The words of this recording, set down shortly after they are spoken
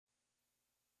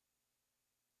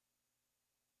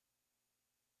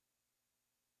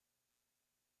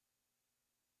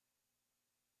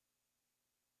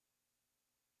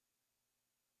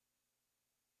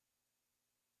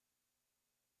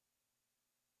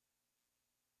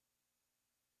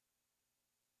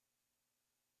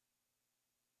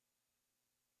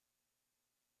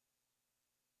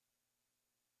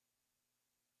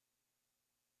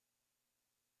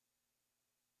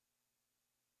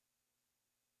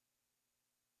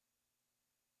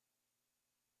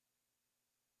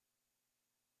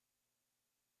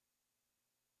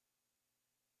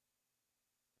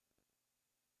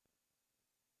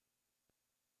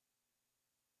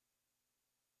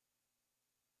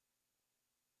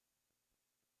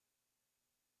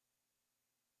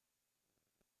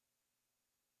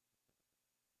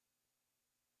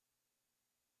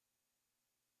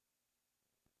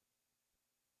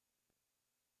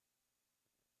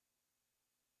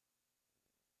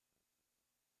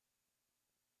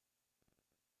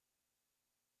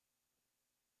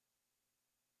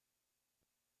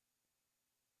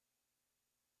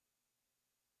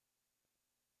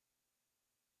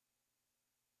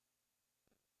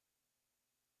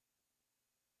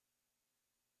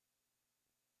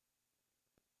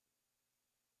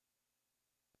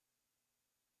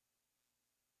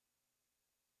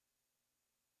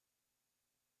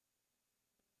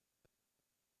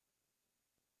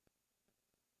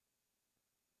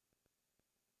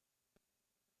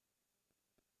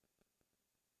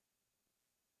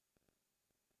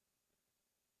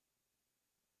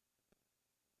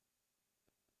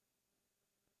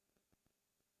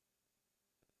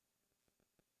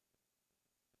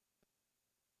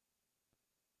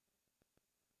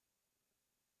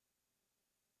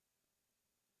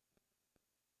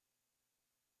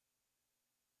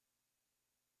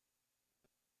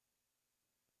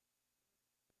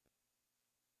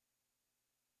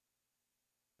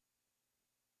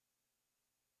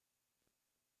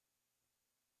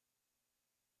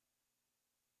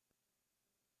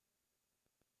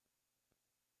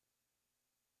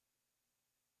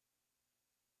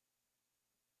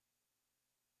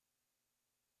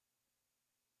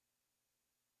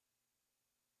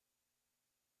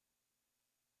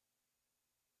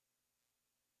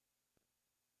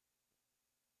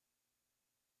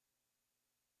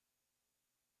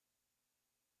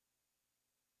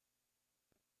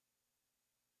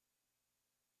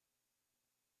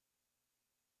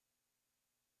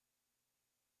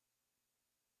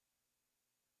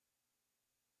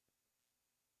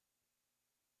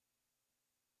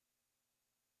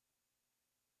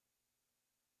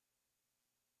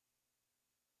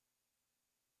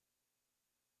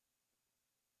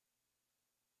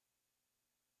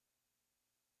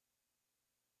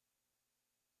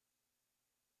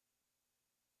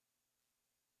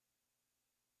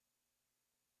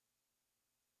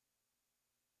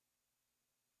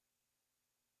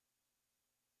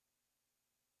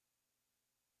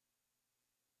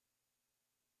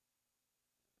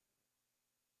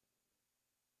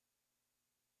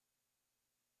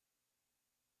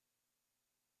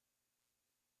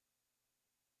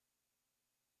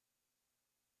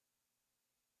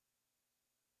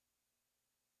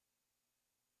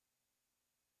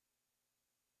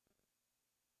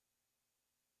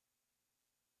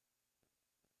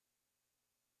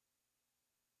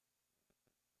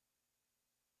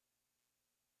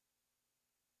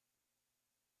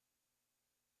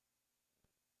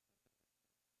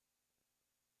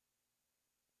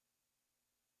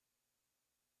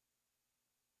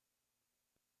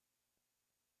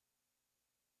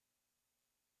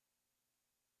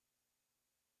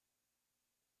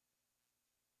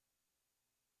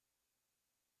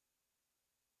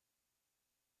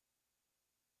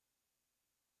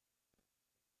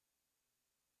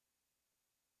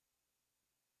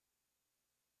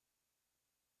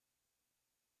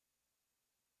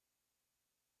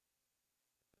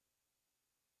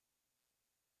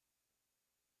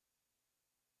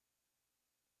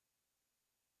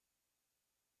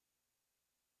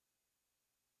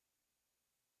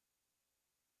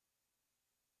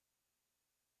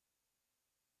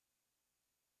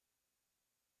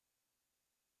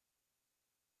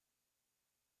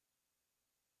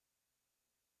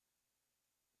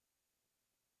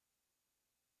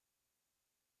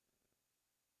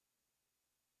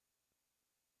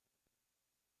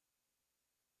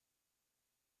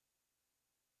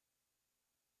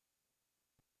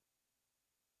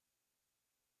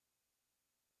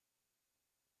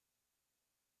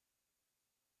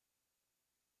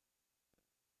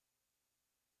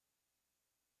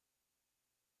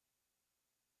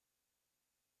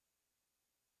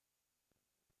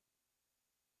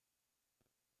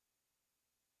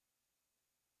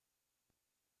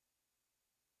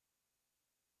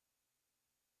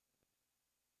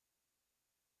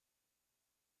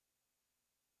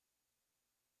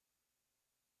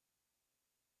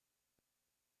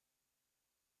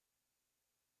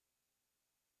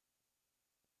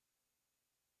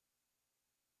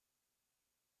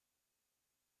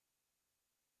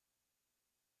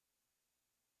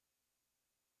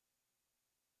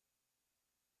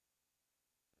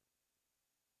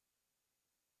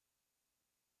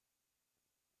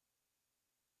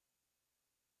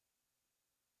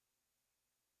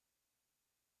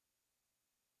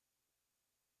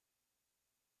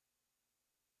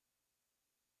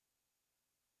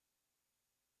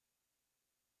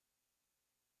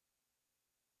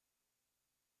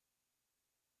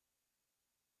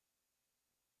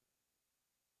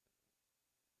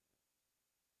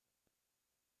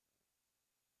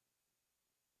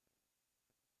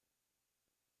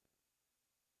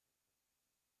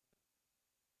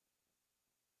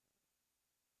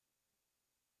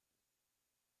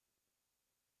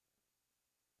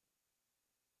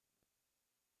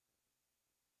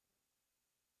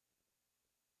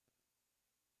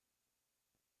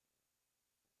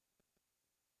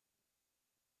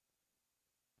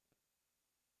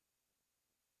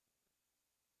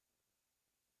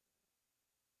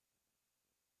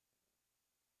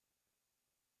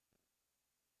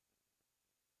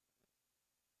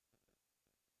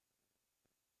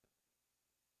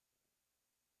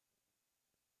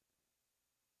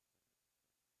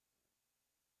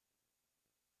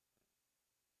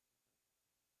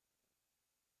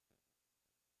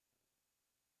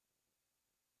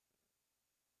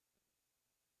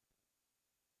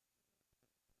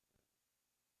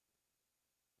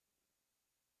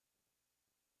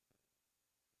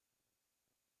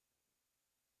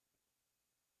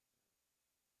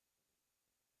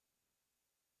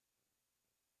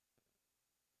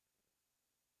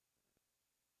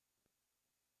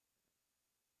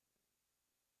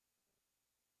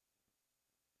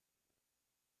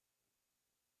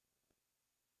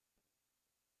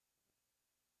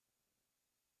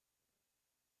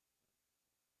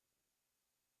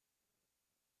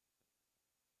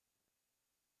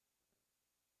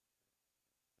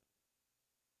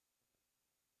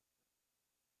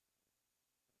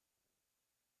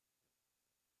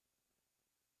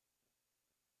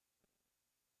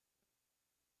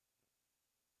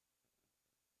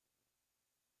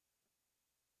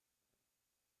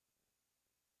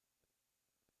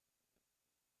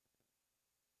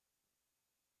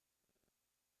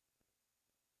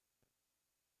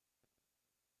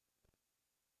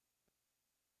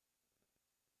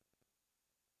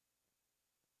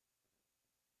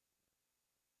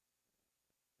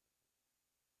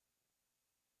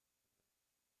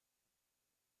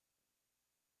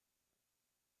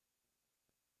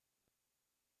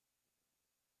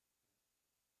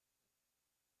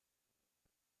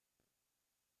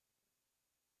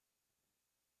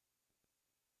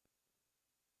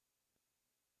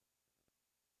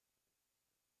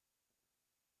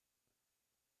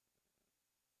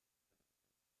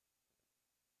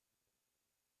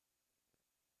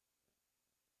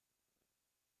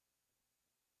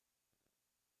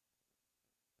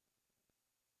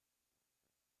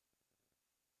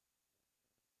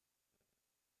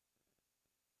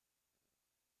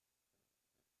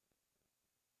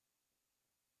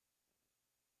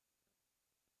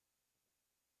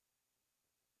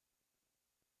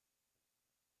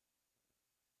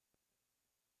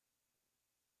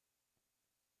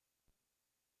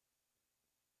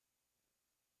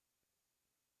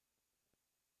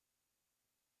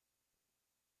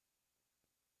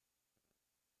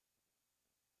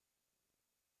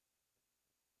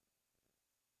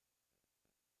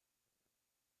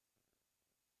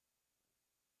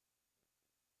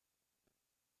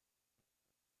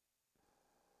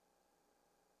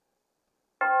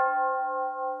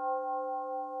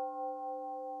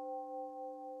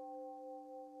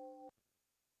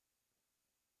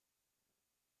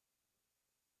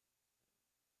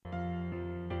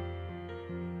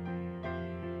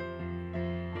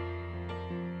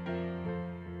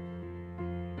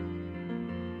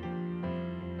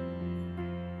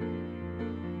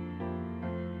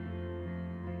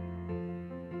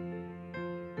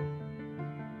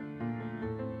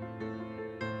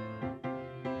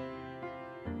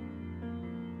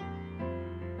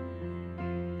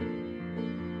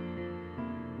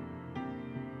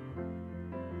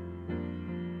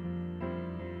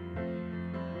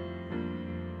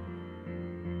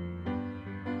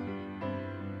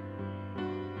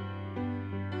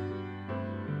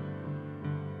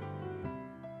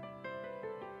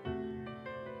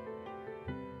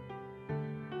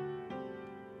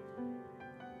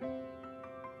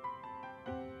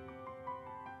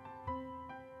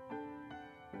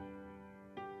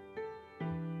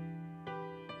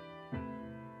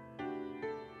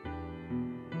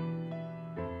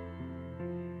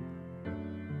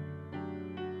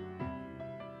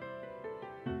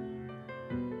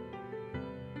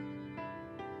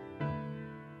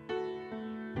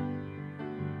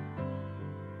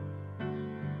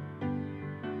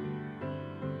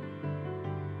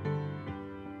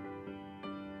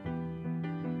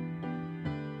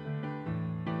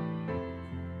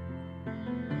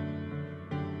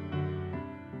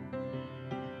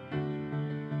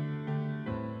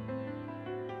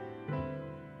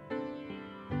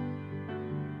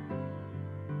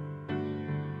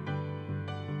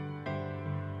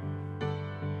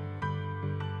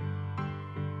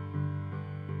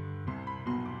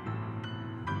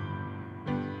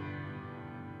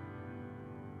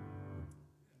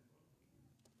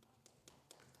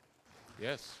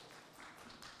Yes.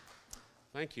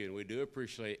 Thank you, and we do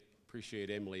appreciate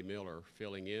Emily Miller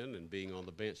filling in and being on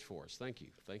the bench for us. Thank you,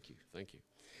 thank you, thank you.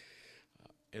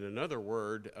 And another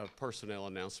word of personnel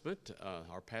announcement,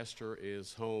 our pastor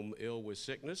is home ill with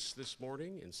sickness this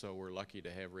morning, and so we're lucky to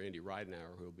have Randy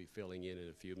Ridenauer, who will be filling in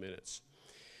a few minutes.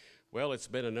 Well, it's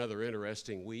been another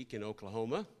interesting week in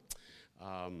Oklahoma,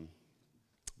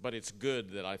 but it's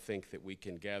good that I think that we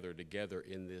can gather together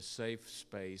in this safe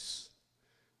space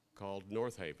called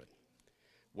North Haven.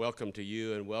 Welcome to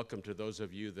you, and welcome to those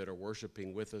of you that are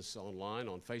worshiping with us online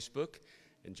on Facebook.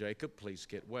 And Jacob, please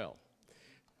get well.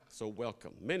 So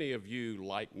welcome. Many of you,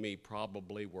 like me,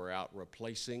 probably were out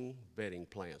replacing bedding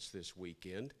plants this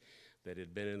weekend that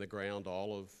had been in the ground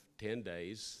all of 10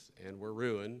 days and were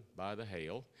ruined by the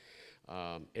hail.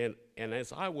 And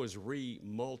as I was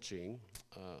re-mulching,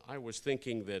 I was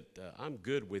thinking that I'm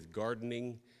good with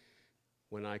gardening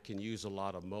when I can use a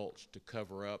lot of mulch to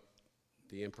cover up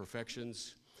the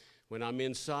imperfections. When I'm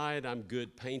inside, I'm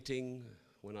good painting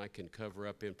when I can cover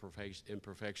up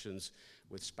imperfections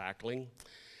with spackling.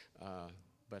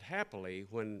 But happily,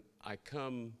 when I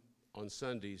come on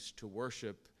Sundays to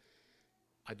worship,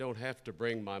 I don't have to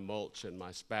bring my mulch and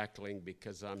my spackling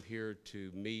because I'm here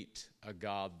to meet a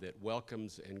God that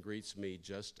welcomes and greets me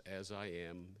just as I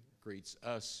am, greets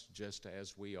us just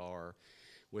as we are,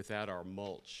 without our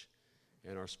mulch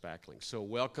and our spackling. So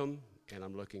welcome, and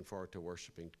I'm looking forward to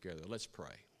worshiping together. Let's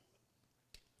pray.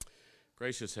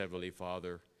 Gracious Heavenly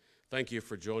Father, thank you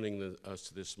for joining us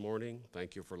this morning.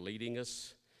 Thank you for leading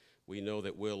us. We know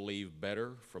that we'll leave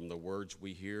better from the words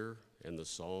we hear and the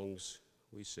songs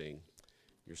we sing. In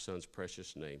your Son's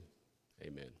precious name,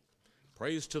 amen.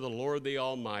 Praise to the Lord the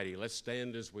Almighty. Let's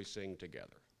stand as we sing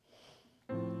together.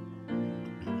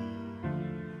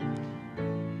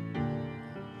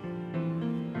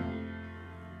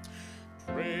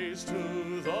 Praise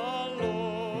to the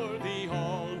Lord the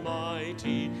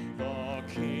Almighty, the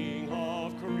King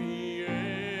of creation.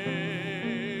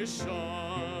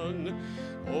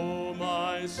 Oh,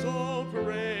 my soul,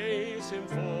 praise him,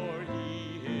 for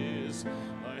he is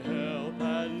thy help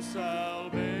and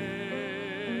salvation.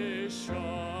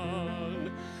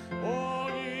 All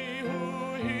ye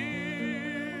who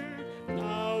hear,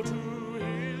 now to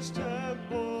his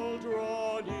temple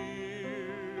draw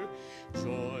near.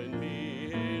 Join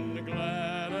me in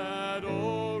glad adoration.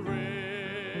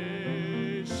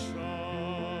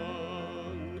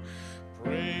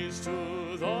 Praise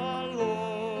to the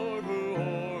Lord, who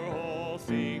o'er all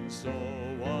things so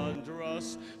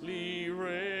wondrously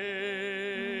reigneth,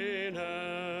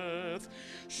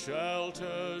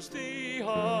 shelters thee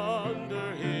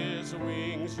under his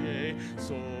wings, yea,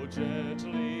 so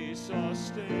gently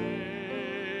sustaineth.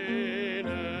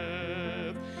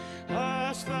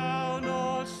 Hast thou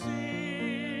not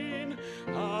seen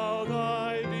how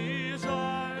thy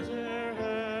desires e'er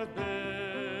have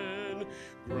been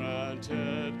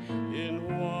granted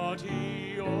in what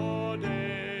he ordaineth?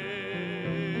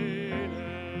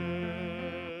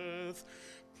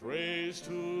 Praise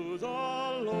to the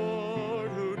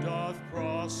Lord, who doth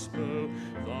prosper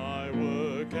thy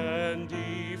work and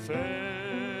defend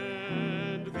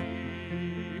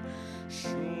thee.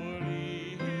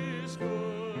 Surely his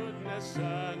goodness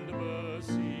and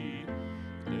mercy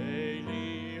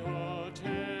daily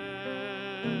attend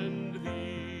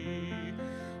thee.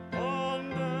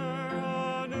 Ponder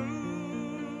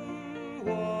anew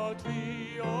what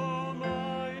the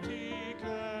Almighty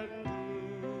can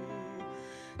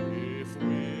do, if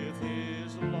with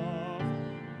his love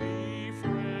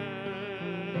befriend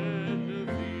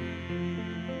thee.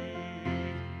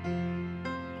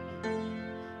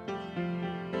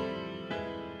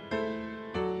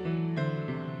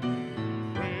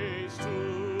 Praise to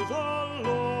the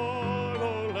Lord,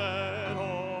 oh, let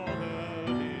all that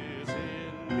is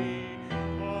in me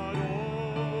adore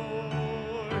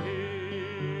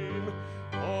him.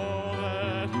 All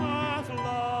that hath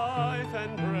life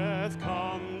and breath,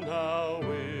 come now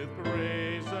with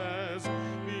praises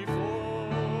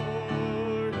before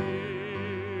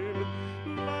him.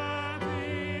 Let the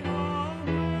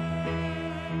amen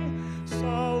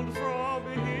sound from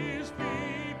his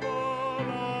people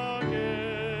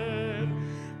again.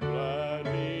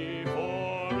 Gladly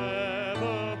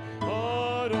forever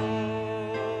adore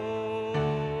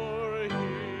him.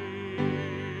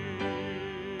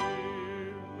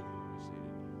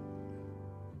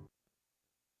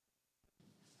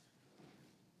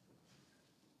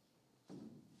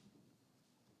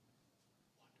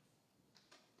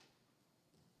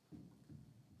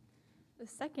 The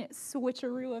second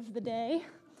switcheroo of the day.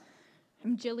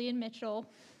 I'm Jillian Mitchell.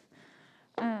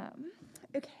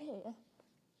 Okay.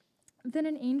 Then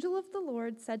an angel of the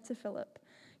Lord said to Philip,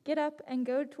 "Get up and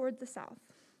go toward the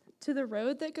south, to the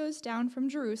road that goes down from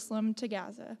Jerusalem to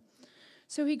Gaza."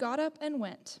 So he got up and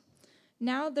went.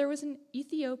 Now there was an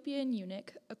Ethiopian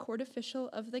eunuch, a court official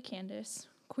of the Candace,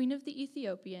 queen of the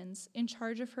Ethiopians, in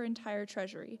charge of her entire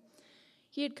treasury.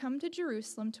 He had come to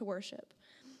Jerusalem to worship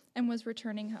and was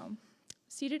returning home.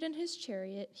 Seated in his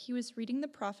chariot, he was reading the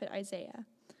prophet Isaiah.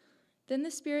 Then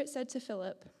the Spirit said to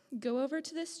Philip, "Go over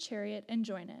to this chariot and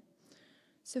join it."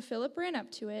 So Philip ran up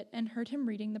to it and heard him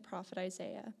reading the prophet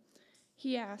Isaiah.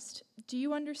 He asked, "Do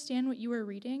you understand what you are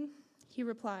reading?" He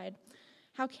replied,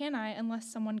 "How can I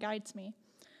unless someone guides me?"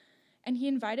 And he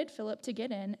invited Philip to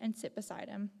get in and sit beside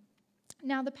him.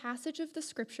 Now the passage of the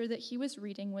scripture that he was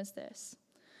reading was this: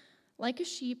 "Like a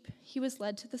sheep he was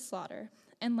led to the slaughter,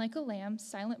 and like a lamb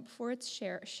silent before its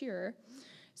shearer,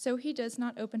 so he does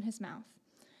not open his mouth.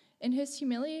 In his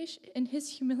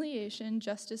humiliation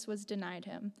justice was denied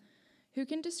him. Who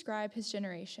can describe his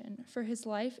generation? For his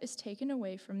life is taken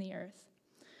away from the earth."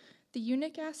 The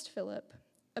eunuch asked Philip,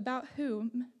 "About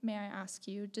whom, may I ask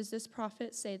you, does this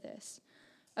prophet say this?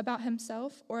 About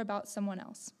himself or about someone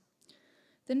else?"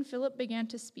 Then Philip began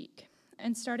to speak,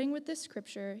 and starting with this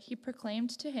scripture, he proclaimed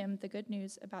to him the good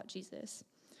news about Jesus.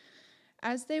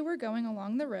 As they were going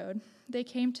along the road, they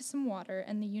came to some water,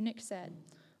 and the eunuch said,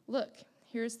 "Look,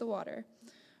 here is the water.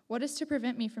 What is to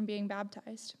prevent me from being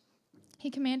baptized?"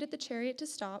 He commanded the chariot to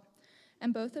stop,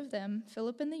 and both of them,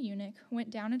 Philip and the eunuch, went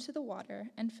down into the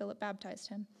water, and Philip baptized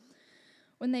him.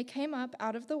 When they came up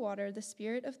out of the water, the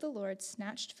Spirit of the Lord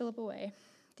snatched Philip away.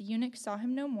 The eunuch saw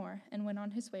him no more and went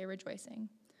on his way rejoicing.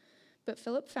 But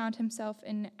Philip found himself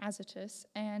in Azotus,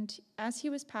 and as he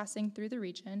was passing through the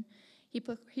region, he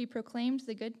proclaimed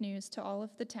the good news to all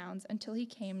of the towns until he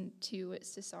came to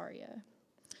Caesarea.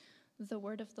 The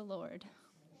word of the Lord.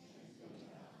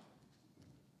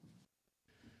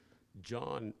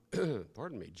 John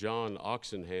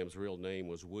Oxenham's real name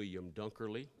was William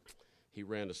Dunkerley. He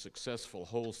ran a successful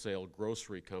wholesale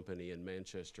grocery company in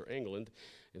Manchester, England,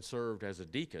 and served as a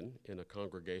deacon in a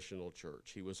congregational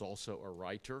church. He was also a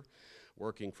writer,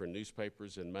 working for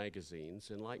newspapers and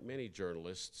magazines, and like many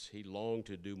journalists, he longed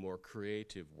to do more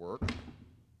creative work.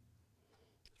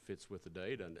 Fits with the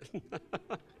day, doesn't it?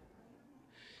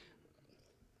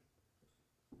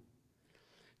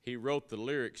 He wrote the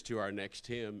lyrics to our next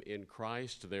hymn, "In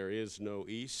Christ There Is No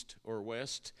East or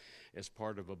West," as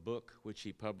part of a book which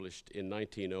he published in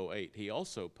 1908. He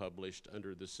also published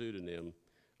under the pseudonym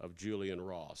of Julian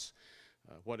Ross.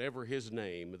 Whatever his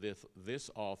name,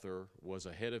 this author was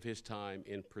ahead of his time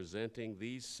in presenting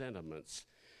these sentiments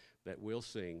that we'll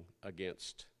sing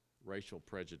against racial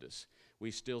prejudice.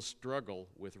 We still struggle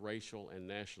with racial and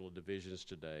national divisions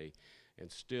today,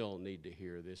 and still need to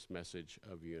hear this message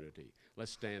of unity.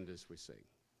 Let's stand as we sing.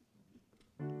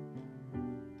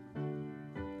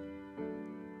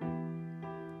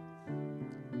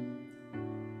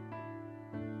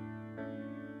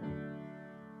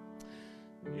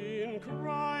 In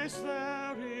Christ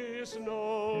there is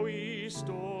no east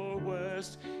or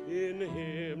west, in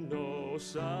him no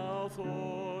south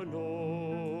or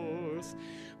north,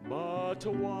 but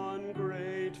one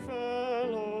great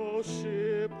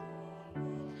fellowship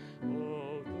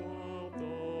of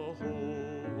the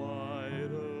whole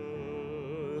wide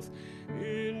earth.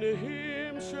 In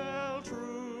him shall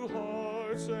true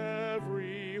hearts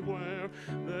everywhere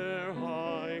their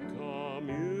high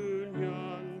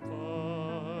communion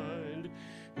find.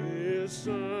 His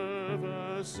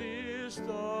service is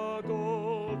the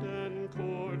golden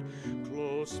cord,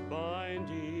 close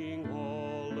binding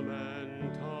all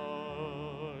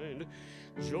mankind.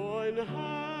 Join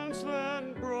hands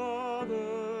then,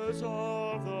 brothers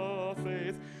of the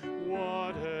faith,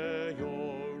 whate'er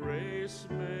your race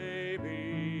may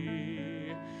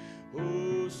be.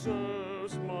 Who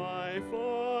serves my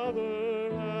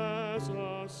Father as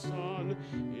a son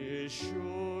is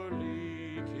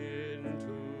surely kin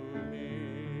to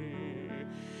me.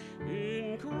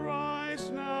 In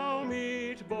Christ now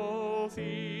meet both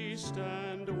east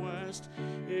and west,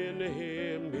 in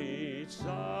him meet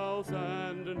south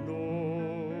and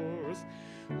north.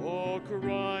 All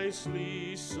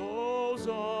Christly souls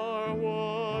are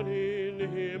one in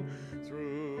him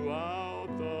throughout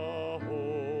the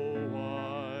whole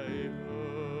wide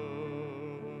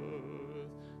earth.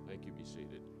 Thank you. Be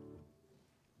seated.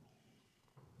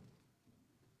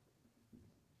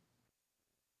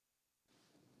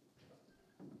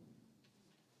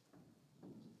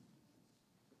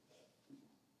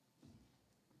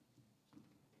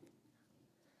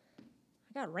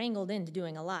 I got wrangled into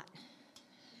doing a lot.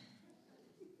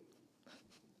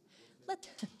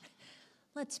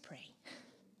 Let's pray.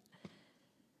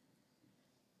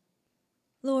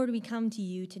 Lord, we come to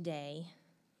you today,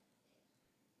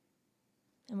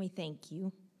 and we thank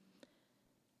you.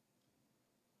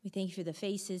 We thank you for the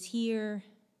faces here,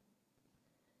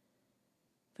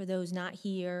 for those not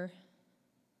here.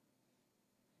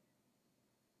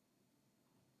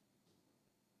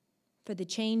 For the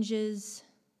changes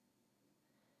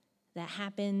that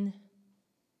happen.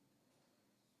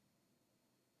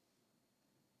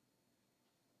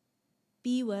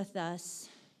 Be with us.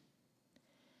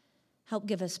 Help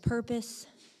give us purpose,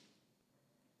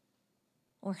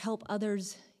 or help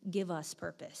others give us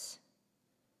purpose.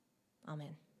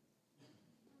 Amen.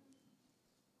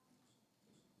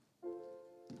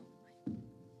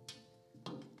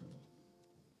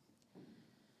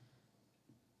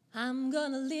 I'm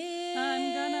gonna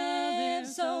live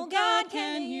so God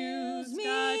can use me.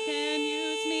 God can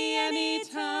use me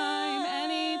anytime,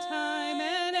 anytime,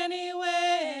 and anywhere.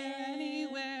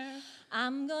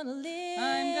 I'm gonna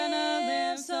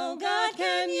live so God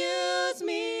can use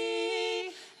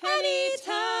me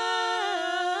anytime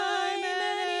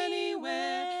and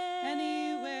anywhere.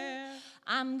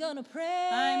 I'm gonna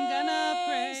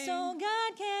pray so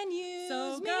God can use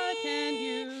so me. God can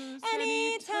use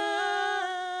anytime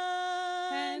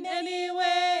and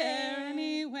anywhere.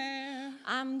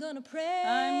 I'm gonna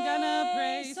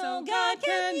pray so God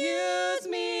can use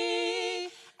me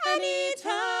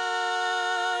anytime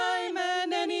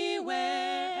and anywhere.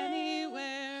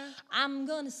 I'm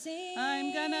gonna sing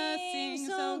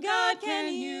so God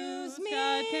can use me.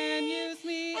 God can use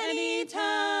me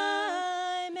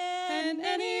anytime and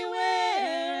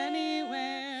anywhere.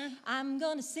 I'm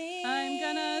gonna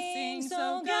sing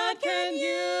so God can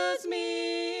use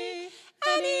me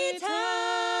anytime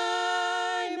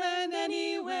and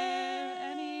anywhere.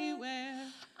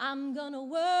 I'm gonna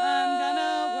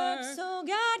work so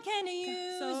God can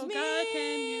use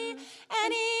me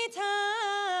anytime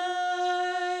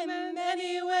and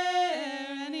anywhere.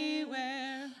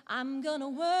 I'm gonna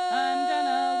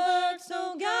work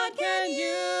so God can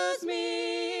use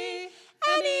me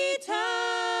anytime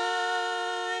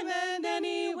and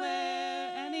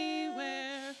anywhere.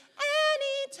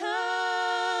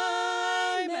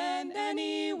 Anytime and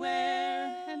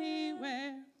anywhere.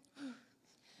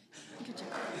 Good job.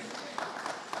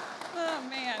 Oh,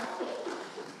 man.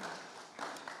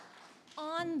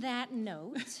 On that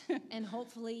note, and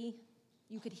hopefully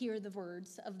you could hear the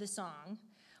words of the song,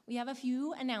 we have a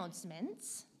few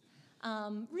announcements,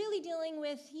 really dealing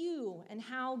with you and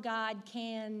how God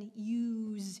can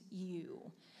use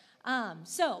you.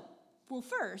 Well,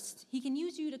 first, he can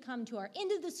use you to come to our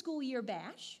end of the school year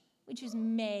bash, which is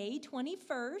May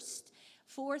 21st,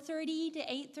 4:30 to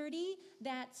 8:30.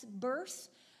 That's birth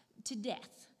to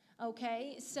death.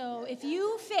 Okay, so if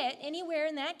you fit anywhere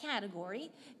in that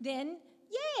category, then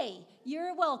yay,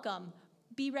 you're welcome.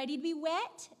 Be ready to be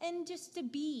wet and just to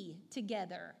be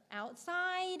together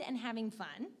outside and having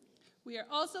fun. We are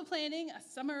also planning a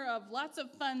summer of lots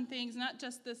of fun things, not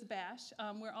just this bash.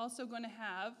 We're also going to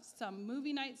have some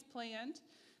movie nights planned.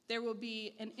 There will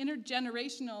be an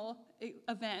intergenerational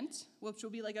event, which will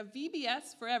be like a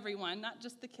VBS for everyone, not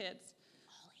just the kids.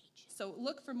 All ages. So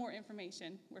look for more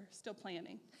information. We're still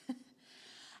planning.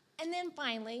 And then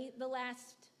finally, the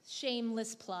last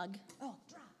shameless plug. Oh,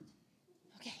 dropped.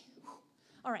 Okay.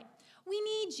 All right. We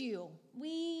need you.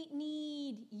 We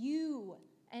need you.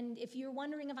 And if you're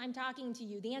wondering if I'm talking to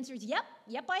you, the answer is yep.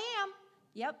 Yep, I am.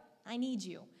 Yep, I need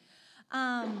you.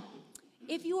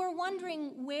 If you are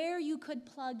wondering where you could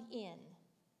plug in,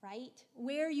 right?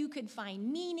 Where you could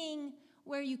find meaning,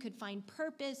 where you could find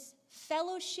purpose,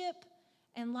 fellowship,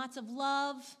 and lots of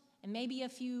love, and maybe a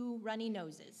few runny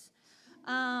noses.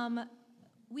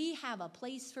 We have a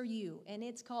place for you, and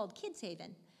it's called Kids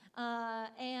Haven.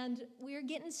 And we're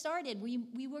getting started.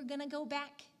 We were going to go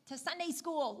back to Sunday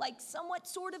school, like somewhat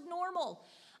sort of normal.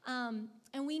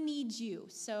 And we need you.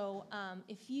 So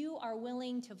if you are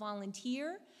willing to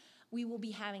volunteer, we will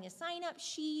be having a sign-up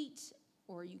sheet,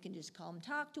 or you can just come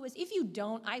talk to us. If you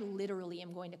don't, I literally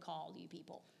am going to call you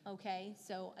people, okay?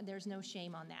 So there's no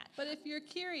shame on that. But if you're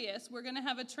curious, we're going to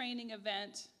have a training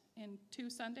event in 2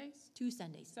 Sundays. 2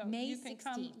 Sundays, So May you can 16th.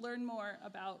 come learn more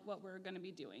about what we're going to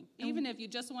be doing. Even if you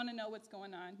just want to know what's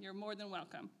going on, you're more than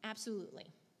welcome.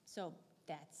 Absolutely. So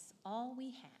that's all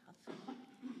we have.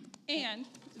 And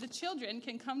the children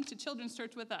can come to Children's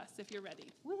Church with us if you're ready.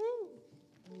 Woohoo!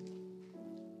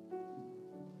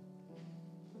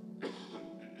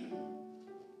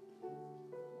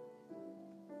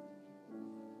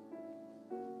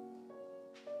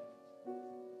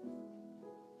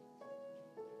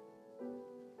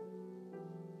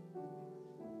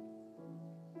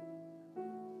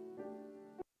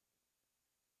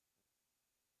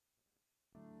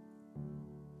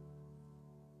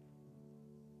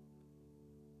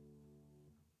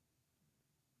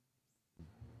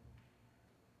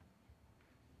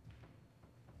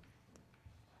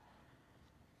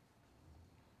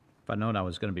 I'd known I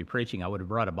was going to be preaching, I would have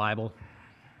brought a Bible.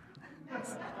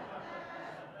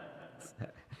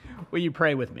 Will you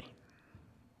pray with me?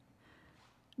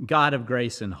 God of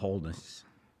grace and wholeness,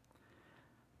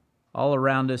 all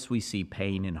around us we see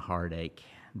pain and heartache,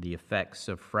 the effects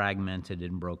of fragmented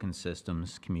and broken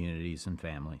systems, communities, and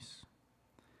families.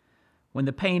 When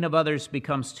the pain of others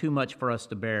becomes too much for us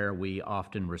to bear, we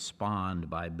often respond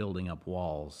by building up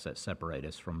walls that separate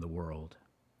us from the world.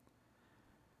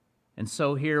 And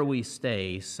so here we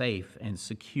stay safe and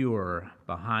secure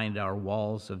behind our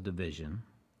walls of division,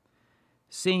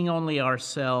 seeing only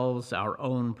ourselves, our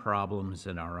own problems,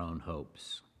 and our own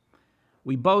hopes.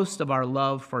 We boast of our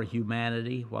love for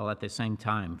humanity while at the same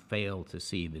time fail to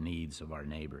see the needs of our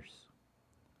neighbors.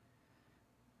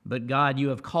 But God, you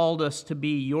have called us to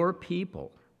be your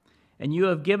people, and you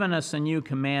have given us a new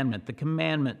commandment, the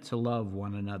commandment to love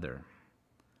one another.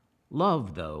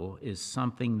 Love, though, is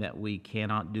something that we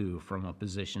cannot do from a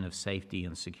position of safety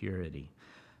and security.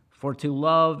 For to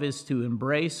love is to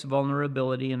embrace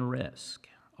vulnerability and risk,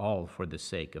 all for the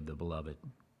sake of the beloved.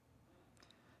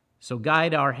 So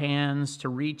guide our hands to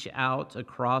reach out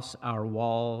across our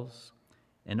walls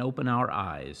and open our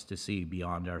eyes to see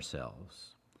beyond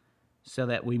ourselves, so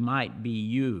that we might be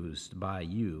used by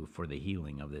you for the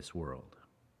healing of this world.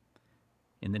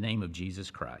 In the name of Jesus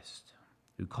Christ,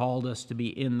 who called us to be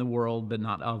in the world but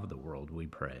not of the world, we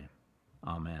pray.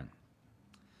 Amen.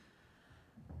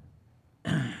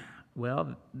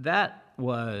 Well, that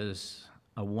was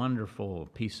a wonderful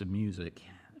piece of music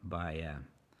by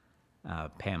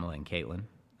Pamela and Caitlin.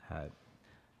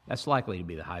 That's likely to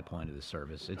be the high point of the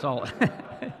service. It's all,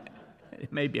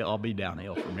 maybe I'll be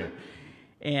downhill from here.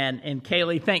 And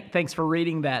Kaylee, thanks for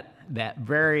reading that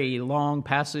very long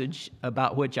passage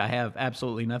about which I have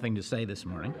absolutely nothing to say this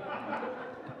morning.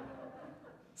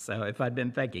 So if I'd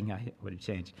been thinking, I would have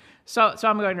changed. So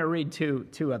I'm going to read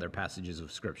two other passages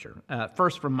of Scripture.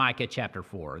 First from Micah chapter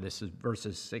 4. This is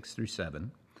verses 6 through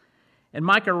 7. And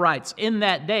Micah writes, "In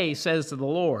that day, says the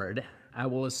Lord, I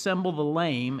will assemble the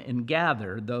lame and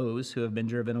gather those who have been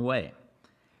driven away,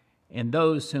 and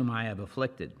those whom I have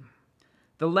afflicted.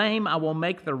 The lame I will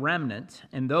make the remnant,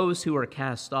 and those who are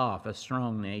cast off a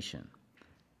strong nation.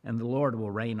 And the Lord will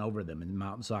reign over them in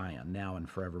Mount Zion, now and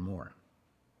forevermore."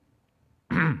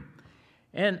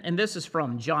 And this is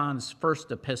from John's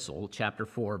first epistle, chapter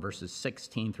 4, verses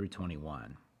 16 through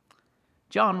 21.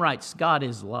 John writes, "God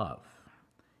is love,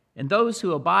 and those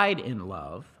who abide in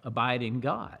love abide in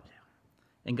God,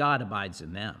 and God abides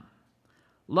in them.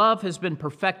 Love has been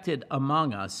perfected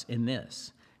among us in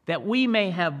this, that we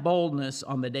may have boldness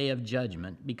on the day of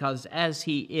judgment, because as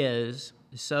he is,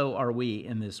 so are we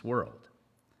in this world.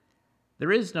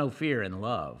 There is no fear in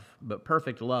love, but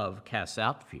perfect love casts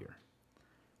out fear.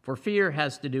 For fear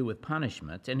has to do with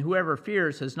punishment, and whoever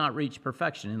fears has not reached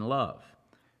perfection in love.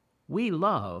 We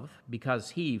love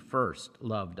because he first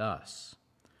loved us.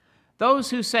 Those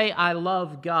who say, 'I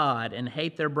love God,' and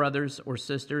hate their brothers or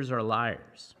sisters are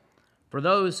liars. For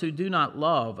those who do not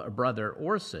love a brother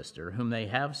or sister whom they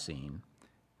have seen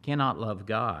cannot love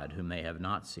God whom they have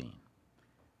not seen.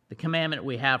 The commandment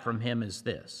we have from him is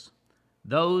this: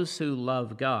 those who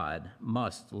love God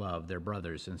must love their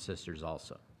brothers and sisters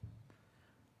also."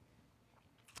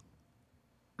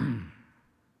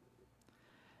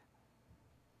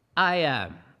 I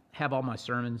have all my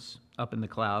sermons up in the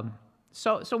cloud.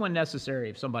 So when necessary,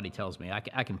 if somebody tells me,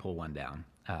 I can pull one down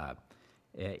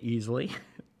easily.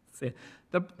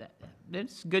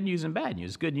 It's good news and bad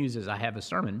news. Good news is I have a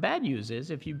sermon. Bad news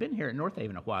is if you've been here at North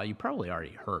Haven a while, you probably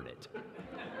already heard it.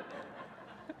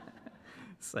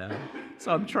 So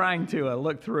I'm trying to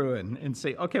look through and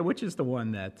see, okay, which is the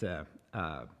one that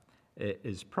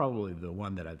is probably the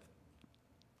one that I've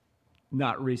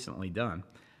not recently done.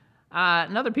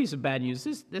 Another piece of bad news,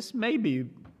 this may be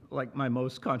like my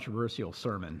most controversial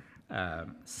sermon.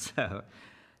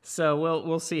 So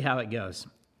we'll see how it goes.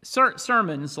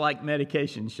 Sermons, like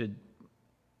medication, should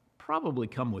probably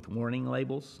come with warning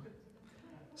labels.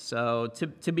 So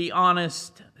to be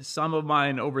honest, some of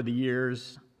mine over the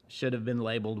years should have been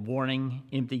labeled "Warning,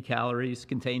 empty calories,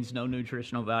 contains no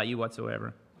nutritional value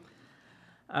whatsoever."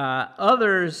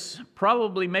 Others,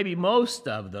 probably maybe most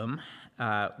of them,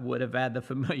 would have had the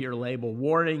familiar label,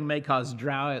 "Warning, may cause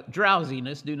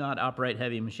drowsiness, do not operate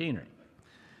heavy machinery."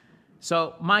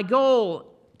 So my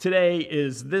goal today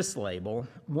is this label: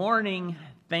 "Warning,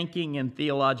 thinking and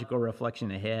theological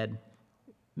reflection ahead,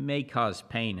 may cause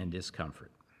pain and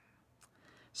discomfort."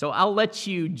 So I'll let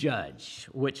you judge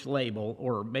which label,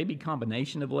 or maybe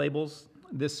combination of labels,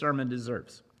 this sermon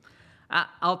deserves.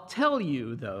 I'll tell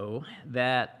you, though,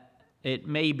 that it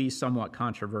may be somewhat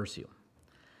controversial.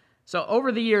 So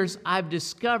over the years, I've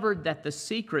discovered that the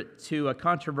secret to a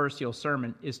controversial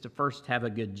sermon is to first have a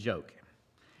good joke.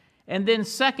 And then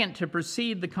second, to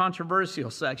precede the controversial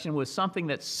section with something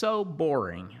that's so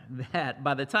boring that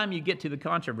by the time you get to the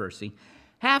controversy,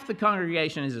 half the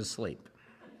congregation is asleep.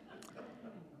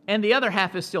 And the other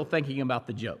half is still thinking about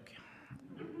the joke.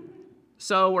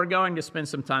 So we're going to spend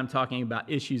some time talking about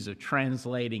issues of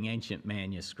translating ancient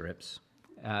manuscripts.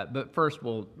 But first,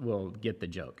 we'll get the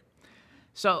joke.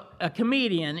 So a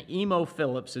comedian, Emo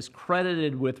Phillips, is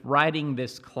credited with writing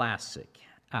this classic,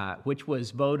 which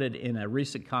was voted in a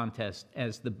recent contest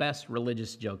as the best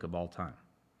religious joke of all time.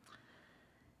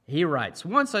 He writes,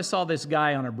 "Once I saw this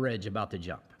guy on a bridge about to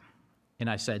jump, and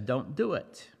I said, 'Don't do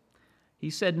it.' He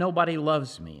said, 'Nobody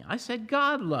loves me.' I said,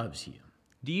 'God loves you.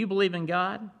 Do you believe in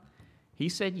God?' He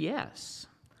said, 'Yes.'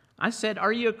 I said,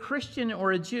 'Are you a Christian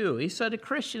or a Jew?' He said, 'A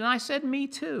Christian.' I said, 'Me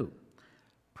too.'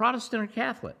 'Protestant or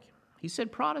Catholic?' He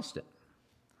said, 'Protestant.'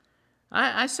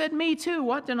 I said, 'Me too.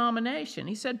 What denomination?'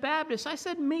 He said, 'Baptist.' I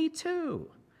said, 'Me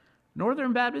too.'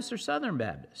 'Northern Baptist or Southern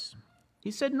Baptist?' He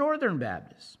said, 'Northern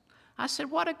Baptist.' I said,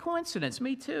 'What a coincidence.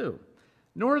 Me too.'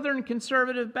 'Northern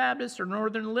Conservative Baptist or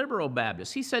Northern Liberal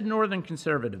Baptist?' He said, 'Northern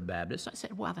Conservative Baptist.' I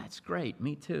said, 'Wow, that's great.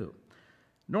 Me too.'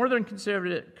 'Northern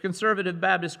Conservative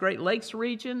Baptist Great Lakes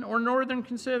region or Northern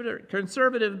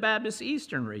Conservative Baptist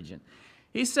Eastern region?'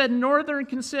 He said, 'Northern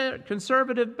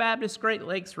Conservative Baptist Great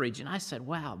Lakes region.' I said,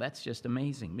 'Wow, that's just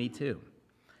amazing. Me too.'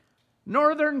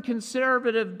 'Northern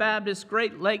Conservative Baptist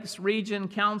Great Lakes Region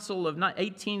Council of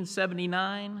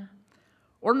 1879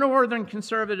 or Northern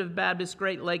Conservative Baptist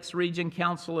Great Lakes Region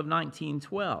Council of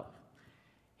 1912?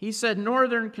 He said,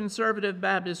 'Northern Conservative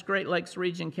Baptist Great Lakes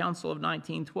Region Council of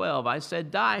 1912. I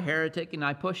said, 'Die, heretic,' and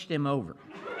I pushed him over.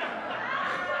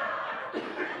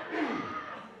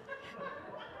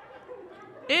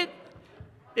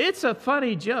 It's a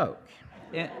funny joke.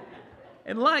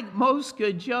 And like most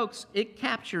good jokes, it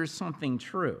captures something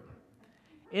true.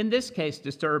 In this case,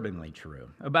 disturbingly true,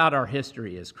 about our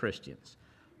history as Christians.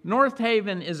 North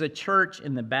Haven is a church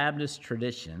in the Baptist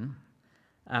tradition,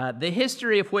 the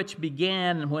history of which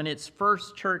began when its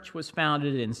first church was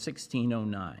founded in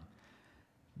 1609.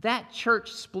 That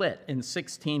church split in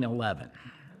 1611.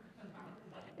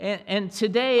 And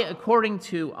today, according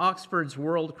to Oxford's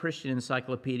World Christian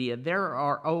Encyclopedia, there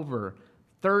are over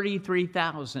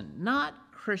 33,000, not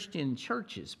Christian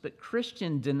churches, but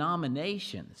Christian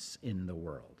denominations in the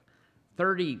world.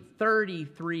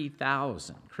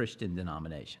 33,000 Christian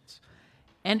denominations.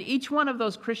 And each one of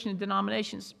those Christian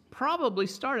denominations probably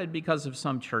started because of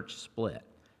some church split.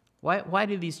 Why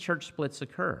do these church splits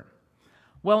occur?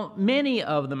 Well, many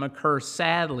of them occur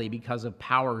sadly because of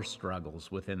power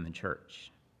struggles within the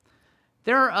church.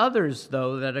 There are others,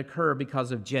 though, that occur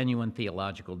because of genuine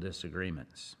theological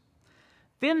disagreements.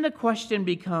 Then the question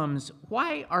becomes,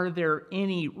 why are there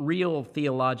any real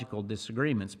theological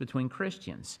disagreements between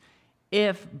Christians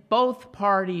if both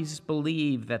parties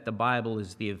believe that the Bible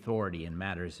is the authority in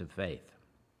matters of faith?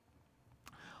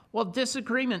 Well,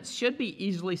 disagreements should be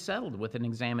easily settled with an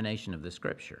examination of the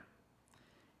Scripture.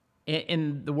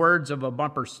 In the words of a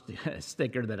bumper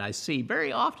sticker that I see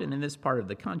very often in this part of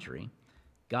the country,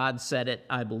 God said it,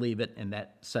 I believe it, and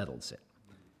that settles it.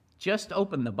 Just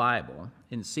open the Bible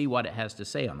and see what it has to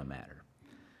say on the matter.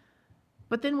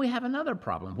 But then we have another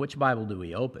problem. Which Bible do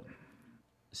we open?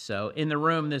 So in the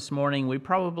room this morning, we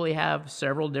probably have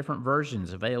several different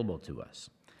versions available to us.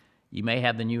 You may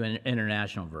have the New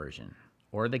International Version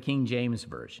or the King James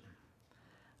Version.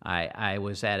 I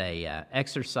was at a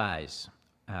exercise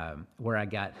where I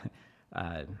got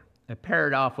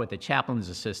paired off with a chaplain's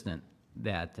assistant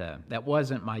that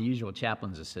wasn't my usual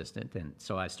chaplain's assistant, and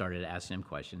so I started asking him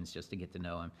questions just to get to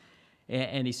know him.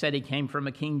 And he said he came from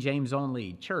a King James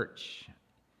only church,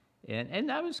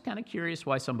 and I was kind of curious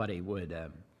why somebody would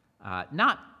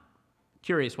not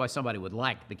curious why somebody would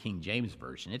like the King James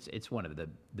Version. It's one of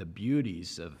the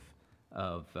beauties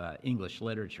of English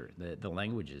literature. The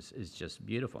language is just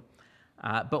beautiful.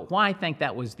 But why think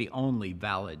that was the only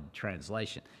valid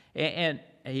translation? And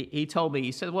he told me,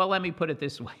 he said, well, let me put it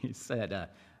this way. He said,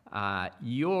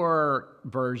 your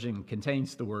version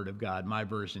contains the Word of God. My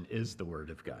version is the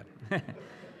Word of God.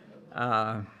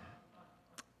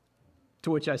 To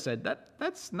which I said,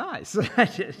 that's nice. I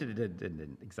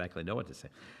didn't exactly know what to say.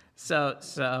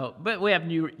 But we have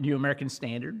New American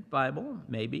Standard Bible,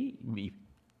 maybe.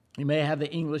 You may have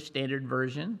the English Standard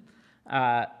Version.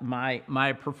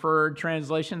 My preferred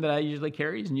translation that I usually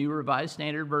carry is New Revised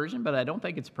Standard Version, but I don't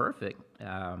think it's perfect.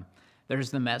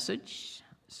 There's the Message.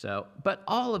 But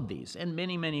all of these and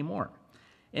many, many more.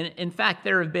 In fact,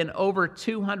 there have been over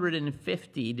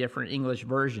 250 different English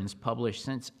versions published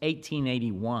since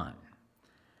 1881.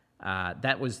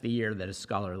 That was the year that a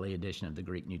scholarly edition of the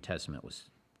Greek New Testament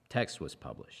text was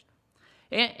published.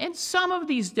 And some of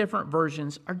these different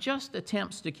versions are just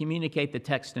attempts to communicate the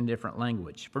text in different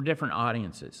language for different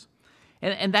audiences.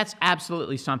 And that's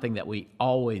absolutely something that we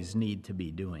always need to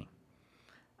be doing.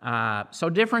 So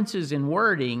differences in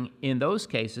wording in those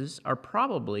cases are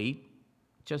probably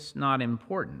just not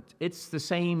important. It's the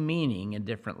same meaning in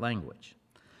different language.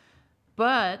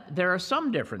 But there are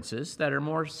some differences that are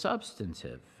more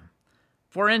substantive.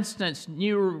 For instance,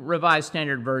 New Revised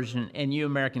Standard Version and New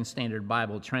American Standard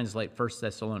Bible translate 1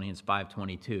 Thessalonians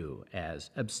 5:22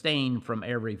 as abstain from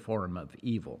every form of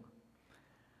evil.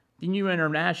 The New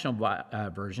International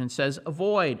Version says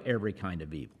avoid every kind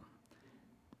of evil.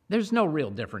 There's no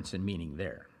real difference in meaning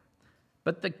there.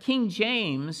 But the King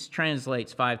James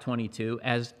translates 5:22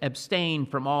 as abstain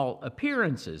from all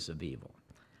appearances of evil.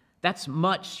 That's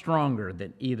much stronger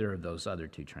than either of those other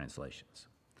two translations.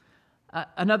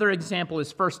 Another example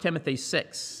is 1 Timothy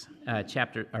 6,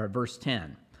 verse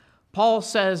 10. Paul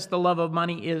says the love of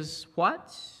money is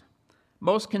what?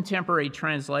 Most contemporary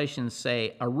translations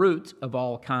say a root of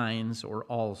all kinds or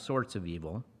all sorts of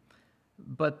evil,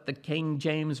 but the King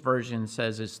James Version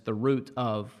says it's the root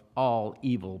of all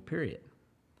evil, period.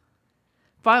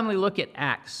 Finally, look at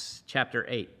Acts chapter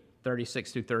 8,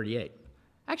 36 through 38.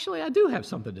 Actually, I do have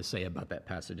something to say about that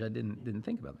passage. I didn't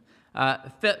think about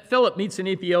it. Philip meets an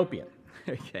Ethiopian.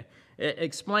 Okay. It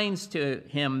explains to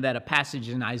him that a passage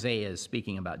in Isaiah is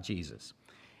speaking about Jesus.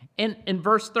 In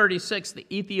verse 36, the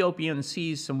Ethiopian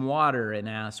sees some water and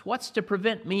asks, "What's to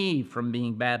prevent me from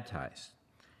being baptized?"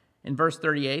 In verse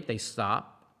 38, they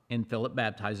stop, and Philip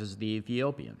baptizes the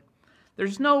Ethiopian.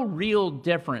 There's no real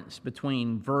difference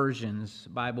between versions,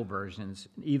 Bible versions,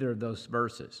 either of those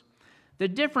verses. The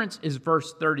difference is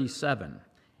verse 37.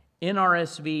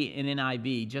 NRSV and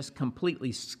NIV just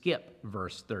completely skip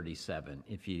verse 37.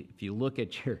 If you look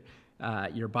at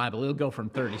your Bible, it'll go from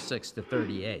 36 to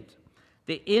 38.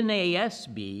 The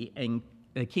NASB and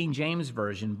the King James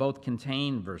Version both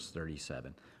contain verse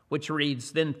 37, which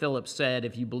reads, "Then Philip said,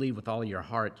 'If you believe with all your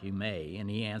heart, you may.' And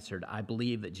he answered, 'I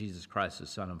believe that Jesus Christ is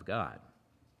the Son of God.'"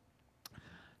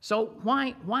 So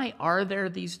why are there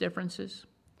these differences?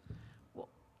 Well,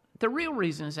 the real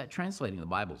reason is that translating the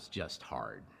Bible is just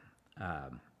hard.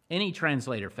 Any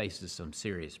translator faces some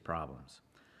serious problems.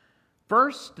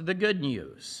 First, the good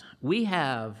news. We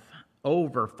have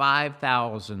over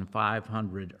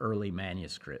 5,500 early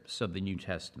manuscripts of the New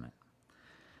Testament.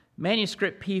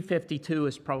 Manuscript P52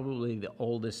 is probably the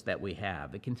oldest that we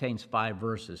have. It contains 5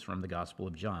 verses from the Gospel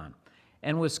of John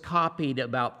and was copied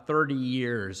about 30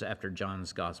 years after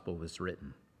John's Gospel was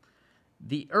written.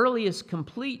 The earliest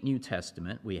complete New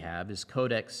Testament we have is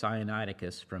Codex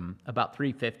Sinaiticus from about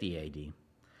 350 AD.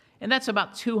 And that's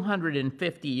about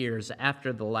 250 years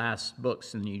after the last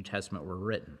books in the New Testament were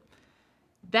written.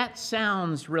 That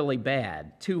sounds really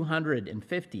bad,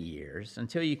 250 years,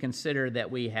 until you consider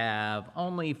that we have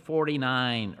only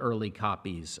 49 early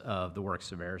copies of the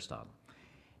works of Aristotle.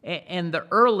 And the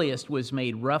earliest was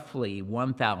made roughly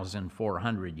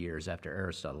 1,400 years after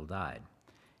Aristotle died.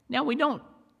 Now, we don't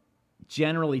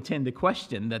generally tend to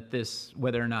question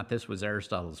whether or not this was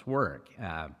Aristotle's work.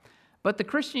 But the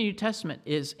Christian New Testament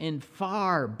is in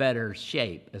far better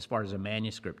shape as far as a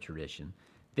manuscript tradition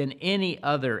than any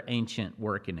other ancient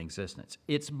work in existence.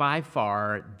 It's by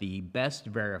far the best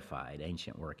verified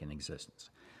ancient work in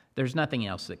existence. There's nothing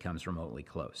else that comes remotely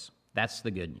close. That's the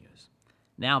good news.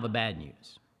 Now the bad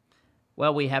news.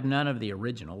 Well, we have none of the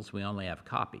originals. We only have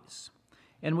copies.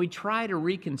 And we try to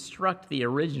reconstruct the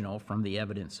original from the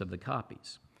evidence of the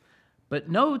copies. But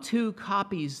no two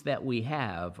copies that we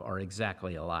have are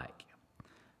exactly alike.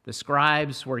 The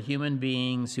scribes were human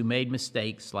beings who made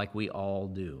mistakes like we all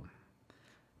do.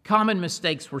 Common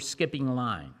mistakes were skipping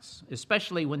lines,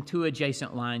 especially when 2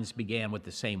 adjacent lines began with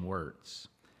the same words.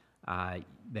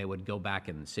 They would go back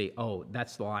and see, oh,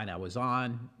 that's the line I was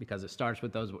on because it starts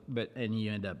with those, and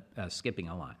you end up skipping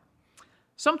a line.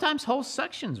 Sometimes whole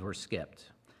sections were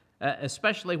skipped,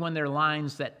 especially when they're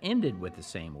lines that ended with the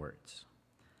same words.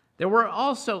 There were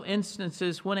also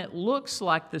instances when it looks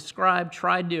like the scribe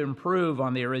tried to improve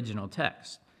on the original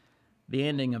text. The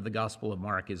ending of the Gospel of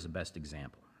Mark is the best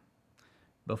example.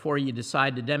 Before you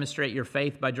decide to demonstrate your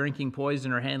faith by drinking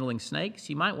poison or handling snakes,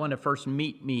 you might want to first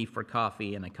meet me for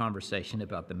coffee and a conversation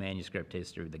about the manuscript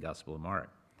history of the Gospel of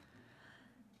Mark.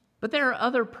 But there are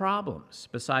other problems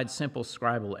besides simple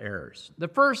scribal errors. The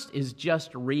first is just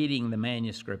reading the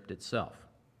manuscript itself.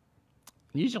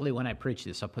 Usually when I preach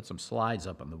this, I'll put some slides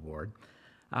up on the board.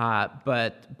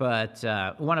 But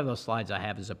one of those slides I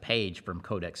have is a page from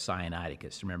Codex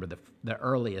Sinaiticus. Remember, the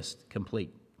earliest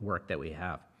complete work that we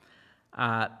have.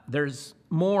 There's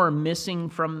more missing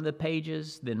from the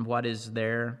pages than what is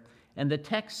there. And the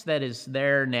text that is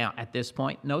there now at this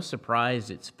point, no surprise,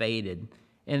 it's faded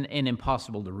and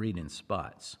impossible to read in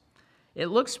spots. It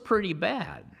looks pretty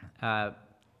bad.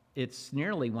 It's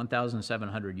nearly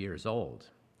 1,700 years old.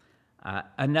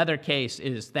 Another case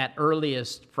is that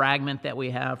earliest fragment that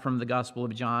we have from the Gospel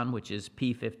of John, which is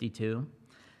P52.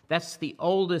 That's the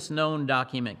oldest known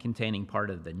document containing part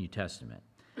of the New Testament.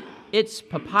 It's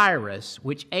papyrus,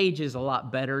 which ages a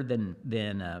lot better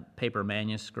than paper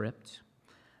manuscript,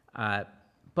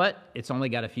 but it's only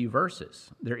got a few verses.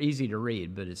 They're easy to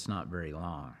read, but it's not very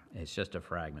long. It's just a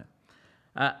fragment.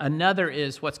 Another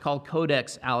is what's called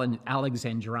Codex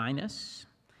Alexandrinus.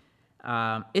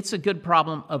 It's a good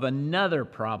problem of another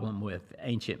problem with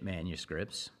ancient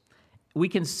manuscripts. We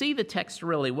can see the text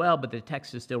really well, but the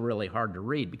text is still really hard to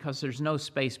read because there's no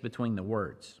space between the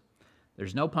words.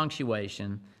 There's no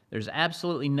punctuation. There's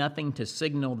absolutely nothing to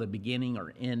signal the beginning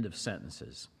or end of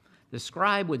sentences. The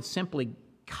scribe would simply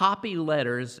copy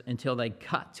letters until they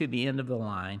got to the end of the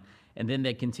line, and then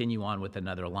they'd continue on with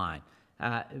another line.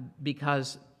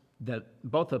 Because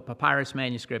both the papyrus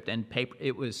manuscript and paper,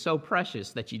 it was so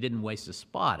precious that you didn't waste a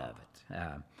spot of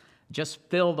it. Just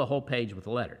fill the whole page with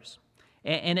letters.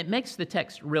 And it makes the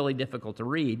text really difficult to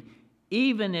read,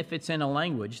 even if it's in a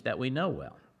language that we know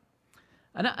well.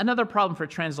 Another problem for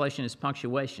translation is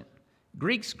punctuation.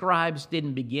 Greek scribes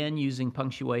didn't begin using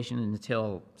punctuation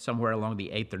until somewhere along the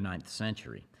 8th or 9th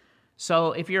century.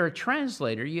 So if you're a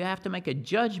translator, you have to make a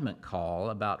judgment call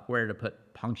about where to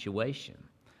put punctuation.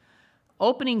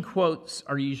 Opening quotes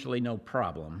are usually no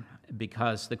problem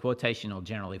because the quotation will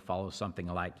generally follow something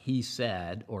like he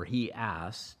said or he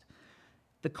asked.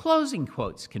 The closing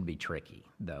quotes can be tricky,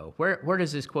 though. Where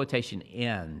does this quotation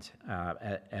end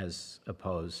as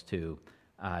opposed to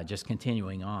just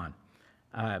continuing on?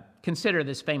 Consider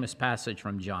this famous passage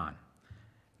from John.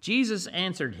 Jesus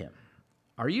answered him,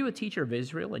 "Are you a teacher of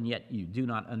Israel, and yet you do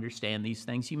not understand these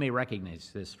things?" You may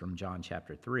recognize this from John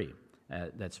chapter 3.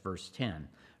 That's verse 10.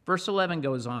 Verse 11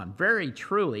 goes on, "Very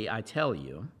truly I tell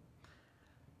you,"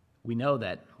 we know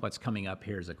that what's coming up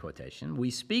here is a quotation,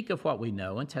 "we speak of what we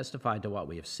know and testify to what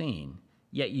we have seen,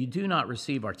 yet you do not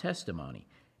receive our testimony.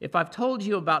 If I've told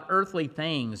you about earthly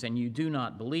things and you do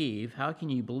not believe, how can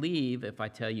you believe if I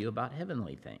tell you about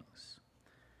heavenly things?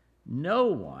 No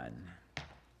one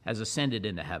has ascended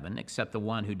into heaven except the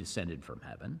one who descended from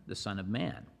heaven, the Son of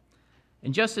Man.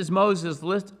 And just as Moses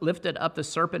lifted up the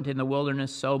serpent in the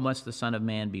wilderness, so must the Son of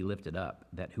Man be lifted up,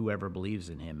 that whoever believes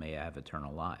in him may have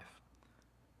eternal life.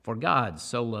 For God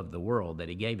so loved the world that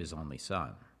he gave his only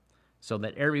Son, so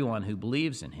that everyone who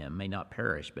believes in him may not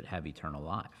perish but have eternal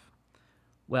life."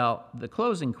 Well, the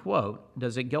closing quote,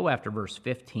 does it go after verse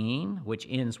 15, which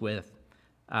ends with,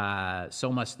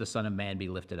 "So must the Son of Man be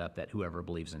lifted up, that whoever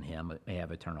believes in him may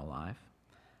have eternal life"?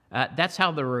 That's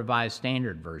how the Revised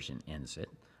Standard Version ends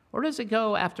it. Or does it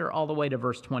go after all the way to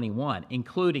verse 21,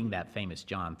 including that famous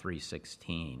John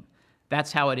 3:16?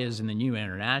 That's how it is in the New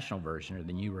International Version or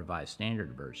the New Revised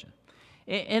Standard Version.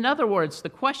 In other words, the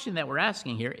question that we're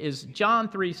asking here is John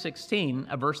 3:16,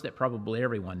 a verse that probably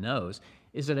everyone knows,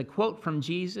 is it a quote from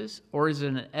Jesus or is it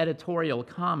an editorial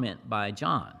comment by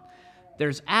John?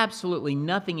 There's absolutely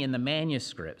nothing in the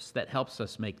manuscripts that helps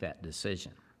us make that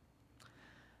decision.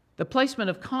 The placement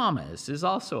of commas is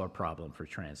also a problem for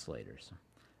translators.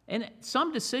 And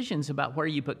some decisions about where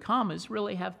you put commas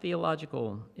really have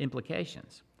theological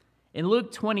implications. In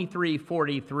Luke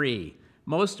 23:43,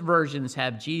 most versions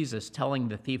have Jesus telling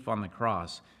the thief on the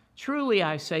cross, "Truly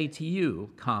I say to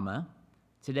you, comma,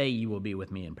 today you will be with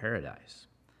me in paradise."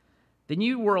 The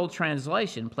New World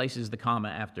Translation places the comma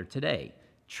after today.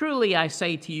 "Truly I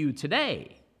say to you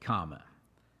today, comma,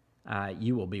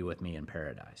 you will be with me in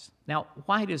paradise." Now,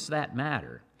 why does that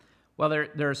matter? Well,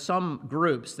 there are some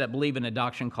groups that believe in a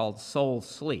doctrine called soul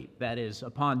sleep. That is,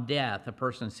 upon death, a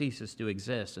person ceases to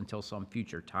exist until some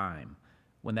future time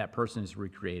when that person is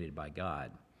recreated by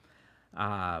God.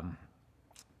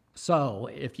 So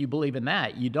if you believe in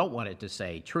that, you don't want it to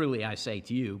say, "Truly I say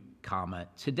to you, comma,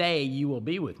 today you will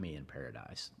be with me in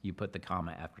paradise." You put the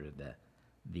comma after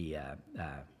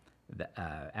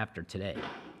after today.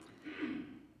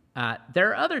 There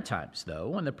are other times, though,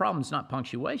 when the problem is not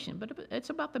punctuation, but it's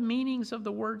about the meanings of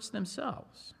the words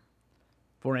themselves.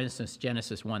 For instance,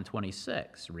 Genesis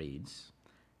 1:26 reads,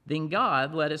 Then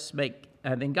God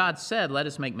said, "Let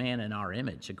us make man in our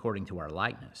image, according to our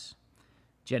likeness."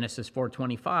 Genesis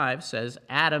 4:25 says,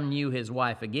 "Adam knew his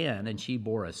wife again, and she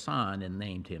bore a son and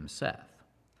named him Seth."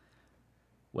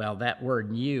 Well, that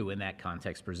word "knew" in that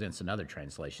context presents another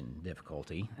translation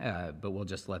difficulty, but we'll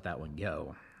just let that one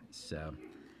go. So,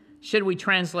 Should we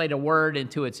translate a word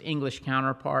into its English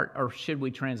counterpart, or should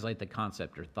we translate the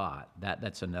concept or thought?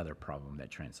 That's another problem that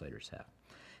translators have.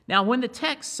 Now, when the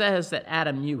text says that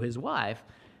Adam knew his wife,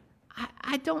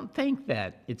 I don't think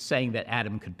that it's saying that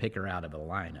Adam could pick her out of a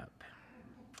lineup.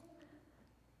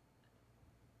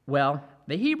 Well,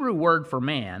 the Hebrew word for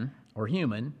man or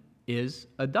human is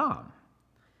Adam.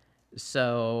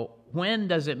 So when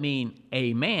does it mean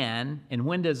a man, and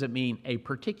when does it mean a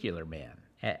particular man?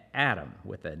 Adam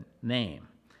with a name.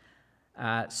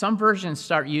 Some versions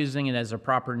start using it as a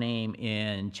proper name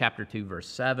in chapter 2, verse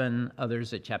 7,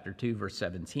 others at chapter 2, verse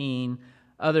 17,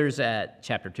 others at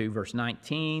chapter 2, verse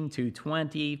 19,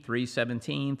 220,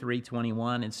 317,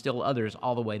 321, and still others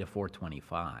all the way to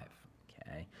 425.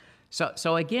 Okay,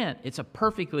 so again, it's a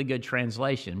perfectly good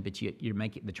translation, but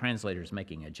the translator's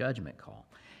making a judgment call.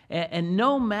 And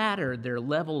no matter their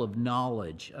level of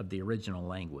knowledge of the original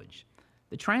language,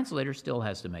 the translator still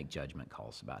has to make judgment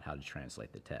calls about how to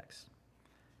translate the text.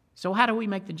 So how do we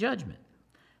make the judgment?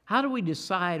 How do we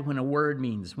decide when a word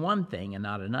means one thing and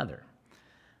not another?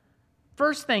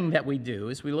 First thing that we do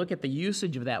is we look at the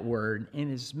usage of that word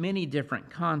in as many different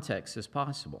contexts as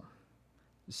possible.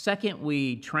 Second,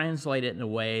 we translate it in a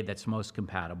way that's most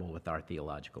compatible with our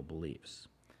theological beliefs.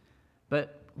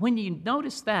 But when you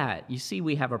notice that, you see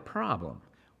we have a problem.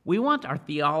 We want our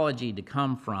theology to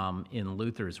come from, in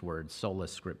Luther's words, sola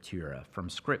scriptura, from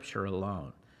Scripture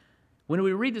alone. When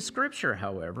we read the Scripture,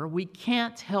 however, we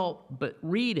can't help but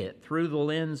read it through the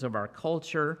lens of our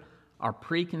culture, our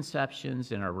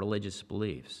preconceptions, and our religious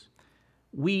beliefs.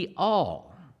 We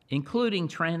all, including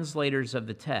translators of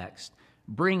the text,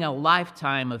 bring a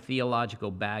lifetime of theological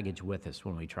baggage with us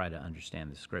when we try to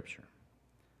understand the Scripture.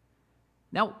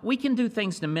 Now, we can do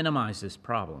things to minimize this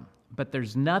problem, but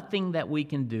there's nothing that we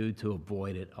can do to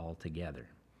avoid it altogether.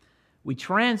 We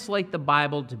translate the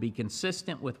Bible to be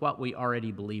consistent with what we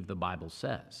already believe the Bible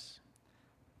says.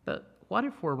 But what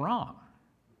if we're wrong?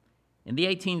 In the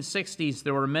 1860s,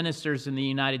 there were ministers in the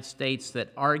United States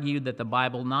that argued that the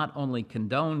Bible not only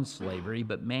condoned slavery,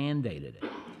 but mandated it.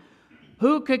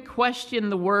 Who could question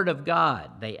the word of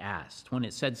God, they asked, when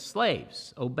it said,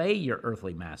 "Slaves, obey your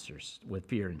earthly masters with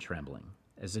fear and trembling,"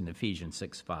 as in Ephesians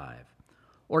 6:5.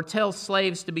 Or tell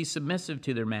slaves to be submissive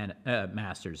to their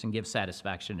masters and give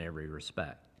satisfaction in every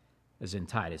respect, as in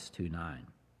Titus 2:9.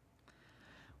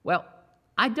 Well,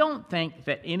 I don't think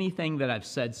that anything that I've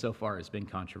said so far has been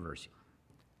controversial.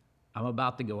 I'm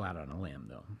about to go out on a limb,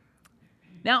 though.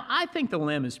 Now, I think the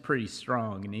limb is pretty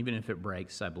strong, and even if it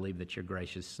breaks, I believe that you're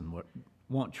gracious and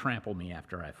won't trample me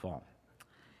after I fall.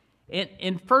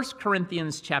 In 1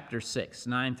 Corinthians chapter 6,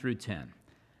 9 through 10,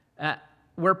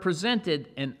 we're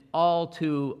presented an all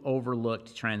too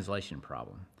overlooked translation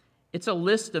problem. It's a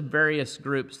list of various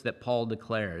groups that Paul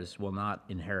declares will not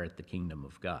inherit the kingdom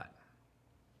of God.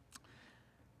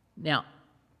 Now,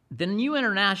 the New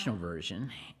International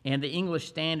Version and the English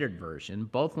Standard Version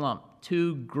both lump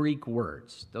two Greek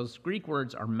words. Those Greek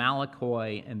words are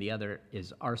malakoi and the other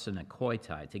is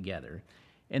arsenokoitai together,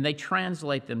 and they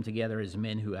translate them together as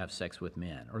men who have sex with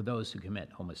men or those who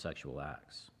commit homosexual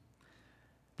acts.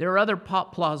 There are other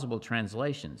plausible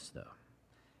translations, though.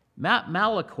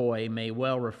 Malakoi may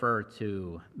well refer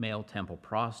to male temple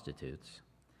prostitutes.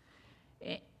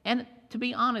 And to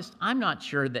be honest, I'm not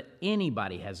sure that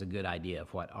anybody has a good idea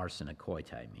of what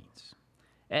arsenokoitai means.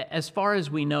 As far as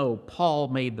we know, Paul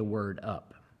made the word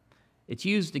up. It's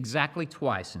used exactly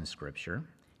twice in Scripture,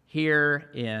 here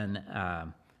in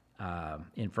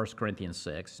 1 Corinthians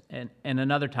 6 and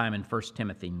another time in 1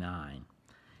 Timothy 9.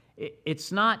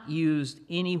 It's not used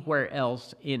anywhere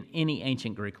else in any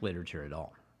ancient Greek literature at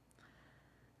all.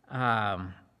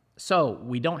 So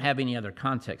we don't have any other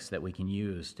context that we can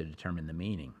use to determine the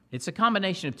meaning. It's a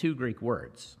combination of two Greek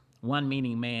words, one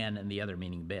meaning man and the other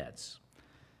meaning beds.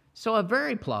 So a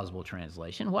very plausible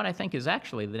translation, what I think is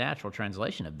actually the natural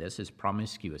translation of this, is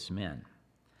promiscuous men.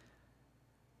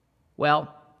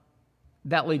 Well,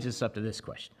 that leads us up to this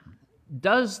question.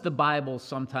 Does the Bible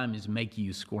sometimes make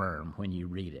you squirm when you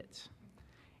read it?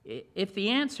 If the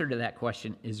answer to that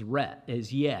question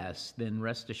is yes, then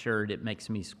rest assured it makes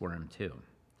me squirm too.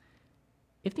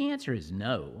 If the answer is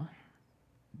no,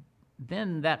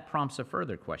 then that prompts a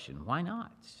further question. Why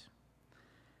not?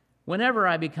 Whenever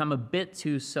I become a bit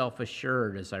too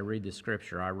self-assured as I read the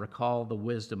Scripture, I recall the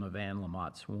wisdom of Anne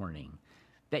Lamott's warning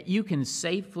that you can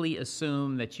safely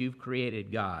assume that you've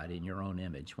created God in your own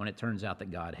image when it turns out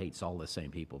that God hates all the same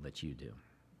people that you do.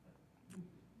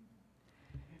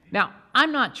 Now,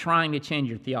 I'm not trying to change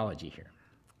your theology here,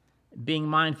 being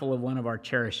mindful of one of our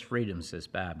cherished freedoms as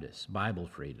Baptists, Bible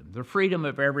freedom, the freedom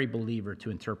of every believer to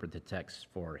interpret the text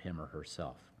for him or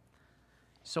herself.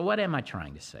 So what am I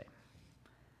trying to say?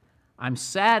 I'm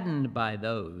saddened by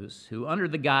those who, under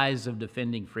the guise of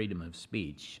defending freedom of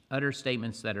speech, utter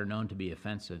statements that are known to be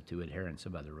offensive to adherents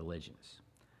of other religions,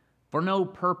 for no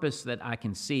purpose that I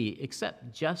can see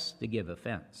except just to give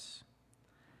offense.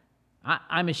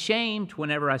 I'm ashamed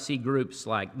whenever I see groups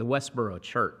like the Westboro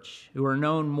Church, who are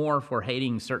known more for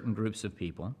hating certain groups of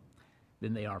people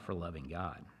than they are for loving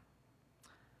God.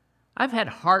 I've had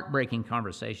heartbreaking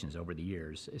conversations over the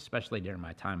years, especially during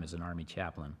my time as an Army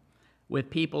chaplain, with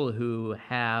people who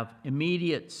have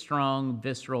immediate, strong,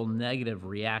 visceral, negative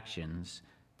reactions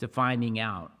to finding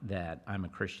out that I'm a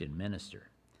Christian minister,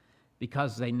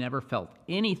 because they never felt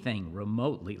anything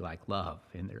remotely like love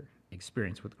in their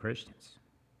experience with Christians.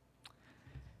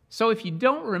 So if you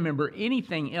don't remember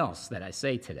anything else that I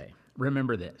say today,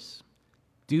 remember this.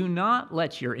 Do not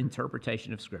let your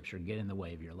interpretation of Scripture get in the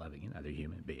way of your loving another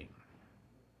human being.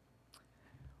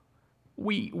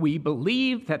 We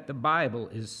believe that the Bible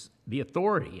is the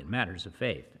authority in matters of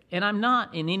faith, and I'm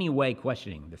not in any way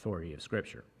questioning the authority of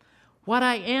Scripture. What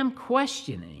I am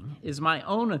questioning is my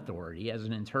own authority as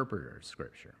an interpreter of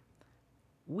Scripture.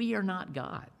 We are not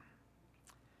God.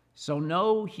 So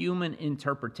no human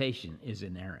interpretation is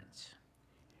inerrant.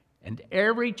 And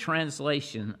every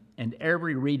translation and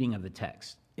every reading of the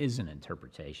text is an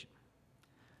interpretation.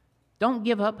 Don't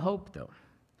give up hope, though.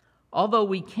 Although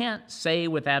we can't say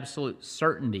with absolute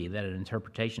certainty that an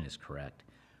interpretation is correct,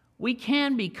 we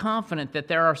can be confident that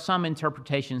there are some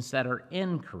interpretations that are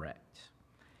incorrect.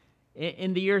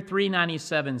 In the year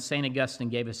 397, St. Augustine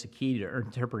gave us a key to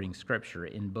interpreting Scripture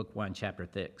in Book 1, Chapter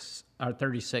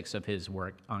 36 of his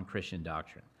work on Christian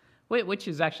doctrine, which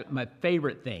is actually my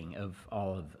favorite thing of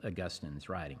all of Augustine's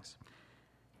writings.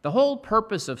 The whole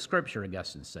purpose of Scripture,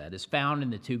 Augustine said, is found in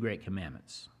the two great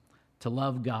commandments, to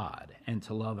love God and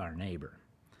to love our neighbor.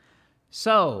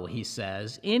 So, he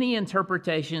says, any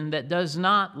interpretation that does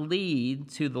not lead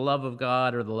to the love of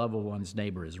God or the love of one's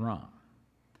neighbor is wrong.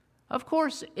 Of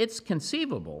course, it's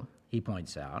conceivable, he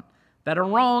points out, that a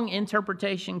wrong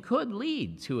interpretation could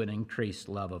lead to an increased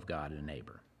love of God and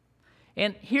neighbor.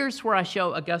 And here's where I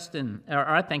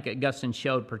think Augustine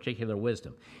showed particular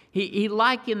wisdom. He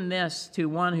likened this to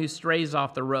one who strays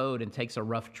off the road and takes a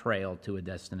rough trail to a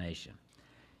destination.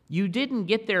 You didn't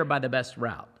get there by the best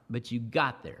route, but you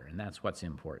got there, and that's what's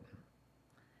important.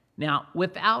 Now,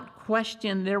 without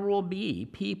question, there will be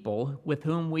people with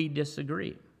whom we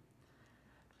disagree.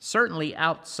 Certainly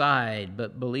outside,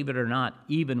 but believe it or not,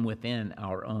 even within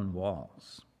our own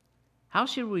walls. How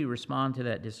should we respond to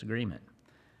that disagreement?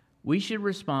 We should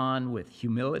respond with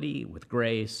humility, with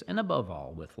grace, and above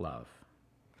all, with love.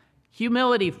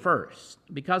 Humility first,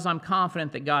 because I'm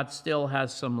confident that God still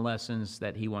has some lessons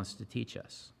that he wants to teach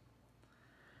us.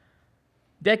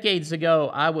 Decades ago,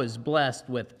 I was blessed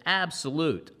with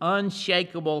absolute,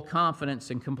 unshakable confidence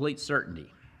and complete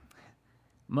certainty,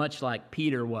 much like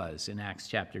Peter was in Acts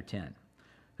chapter 10,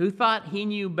 who thought he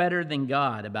knew better than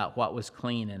God about what was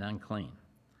clean and unclean.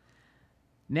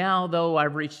 Now, though,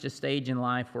 I've reached a stage in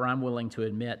life where I'm willing to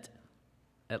admit,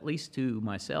 at least to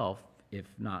myself, if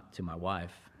not to my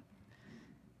wife,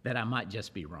 that I might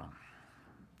just be wrong.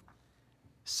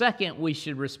 Second, we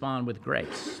should respond with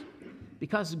grace,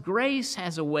 because grace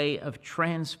has a way of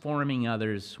transforming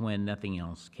others when nothing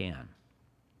else can.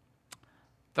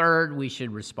 Third, we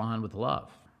should respond with love,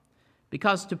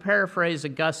 because to paraphrase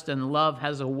Augustine, love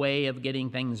has a way of getting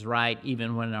things right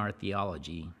even when our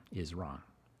theology is wrong.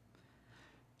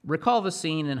 Recall the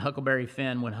scene in Huckleberry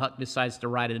Finn when Huck decides to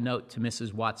write a note to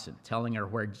Mrs. Watson telling her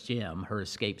where Jim, her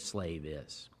escaped slave,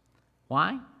 is.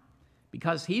 Why?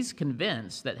 Because he's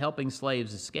convinced that helping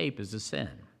slaves escape is a sin,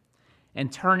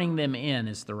 and turning them in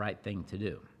is the right thing to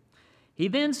do. He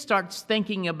then starts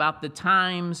thinking about the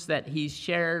times that he's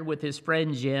shared with his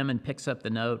friend Jim and picks up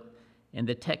the note, and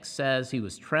the text says he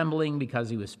was trembling because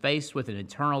he was faced with an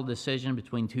eternal decision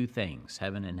between two things,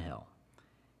 heaven and hell.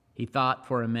 He thought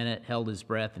for a minute, held his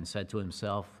breath, and said to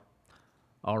himself,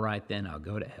 "All right then, I'll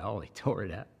go to hell." He tore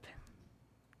it up.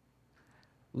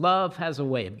 Love has a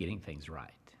way of getting things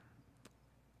right.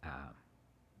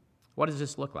 What does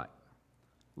this look like?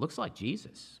 Looks like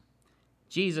Jesus.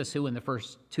 Jesus, who in the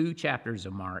first 2 chapters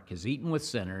of Mark has eaten with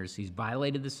sinners, he's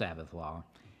violated the Sabbath law,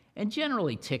 and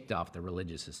generally ticked off the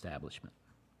religious establishment.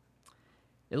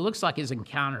 It looks like his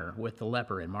encounter with the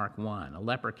leper in Mark 1. A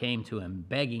leper came to him,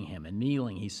 begging him, and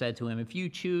kneeling, he said to him, "If you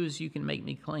choose, you can make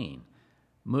me clean."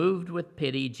 Moved with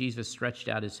pity, Jesus stretched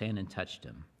out his hand and touched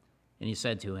him. And he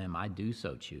said to him, "I do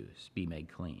so choose, be made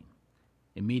clean."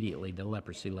 Immediately the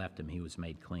leprosy left him, he was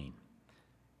made clean.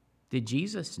 Did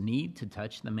Jesus need to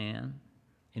touch the man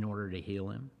in order to heal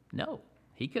him? No,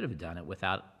 he could have done it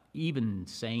without even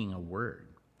saying a word.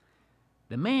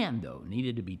 The man, though,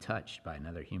 needed to be touched by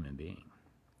another human being.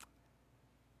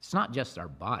 It's not just our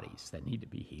bodies that need to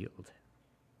be healed.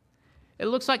 It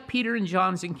looks like Peter and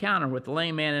John's encounter with the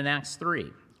lame man in Acts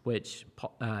 3, which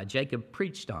Jacob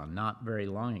preached on not very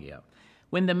long ago.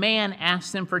 When the man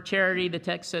asked them for charity, the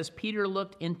text says, Peter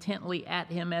looked intently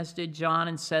at him, as did John,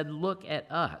 and said, "Look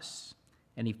at us."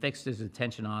 And he fixed his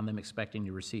attention on them, expecting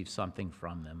to receive something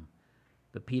from them.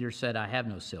 But Peter said, "I have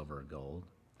no silver or gold,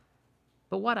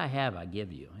 but what I have I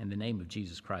give you. In the name of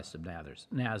Jesus Christ of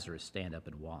Nazareth, stand up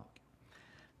and walk."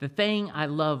 The thing I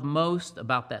love most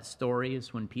about that story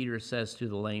is when Peter says to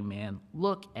the lame man,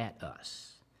 "Look at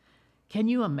us." Can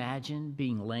you imagine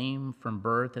being lame from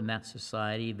birth in that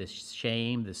society, the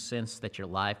shame, the sense that your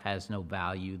life has no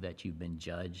value, that you've been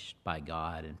judged by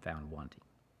God and found wanting?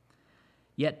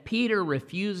 Yet Peter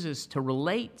refuses to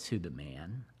relate to the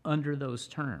man under those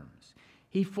terms.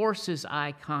 He forces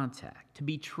eye contact, to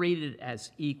be treated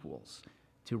as equals,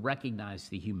 to recognize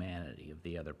the humanity of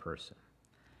the other person.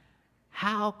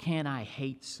 How can I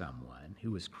hate someone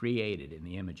who was created in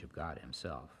the image of God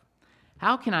himself?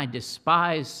 How can I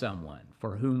despise someone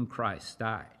for whom Christ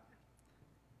died?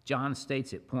 John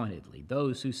states it pointedly.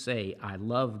 Those who say, "I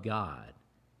love God,"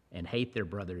 and hate their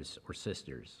brothers or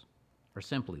sisters are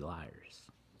simply liars.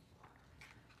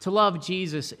 To love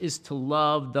Jesus is to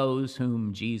love those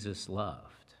whom Jesus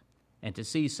loved. And to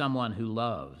see someone who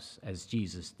loves as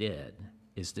Jesus did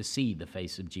is to see the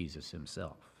face of Jesus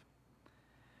himself.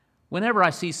 Whenever I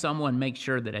see someone make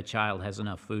sure that a child has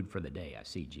enough food for the day, I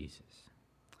see Jesus.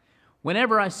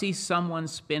 Whenever I see someone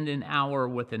spend an hour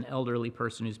with an elderly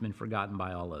person who's been forgotten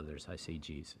by all others, I see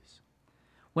Jesus.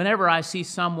 Whenever I see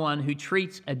someone who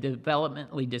treats a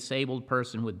developmentally disabled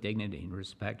person with dignity and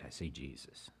respect, I see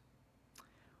Jesus.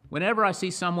 Whenever I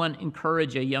see someone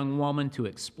encourage a young woman to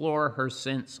explore her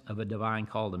sense of a divine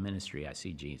call to ministry, I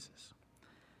see Jesus.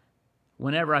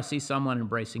 Whenever I see someone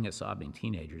embracing a sobbing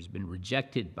teenager who's been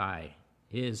rejected by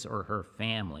his or her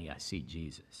family, I see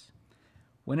Jesus.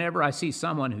 Whenever I see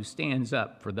someone who stands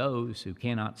up for those who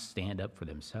cannot stand up for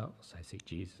themselves, I see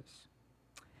Jesus.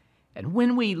 And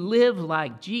when we live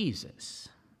like Jesus,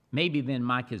 maybe then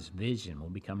Micah's vision will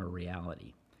become a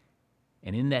reality.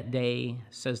 And in that day,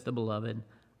 says the beloved,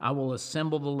 I will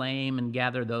assemble the lame and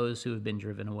gather those who have been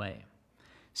driven away.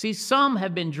 See, some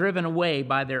have been driven away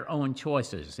by their own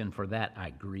choices, and for that I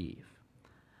grieve.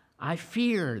 I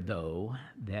fear, though,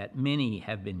 that many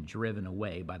have been driven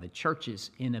away by the church's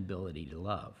inability to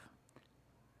love,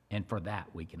 and for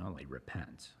that we can only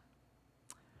repent.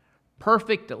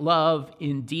 Perfect love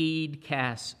indeed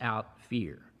casts out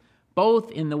fear, both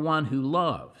in the one who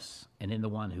loves and in the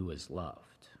one who is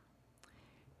loved.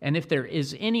 And if there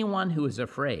is anyone who is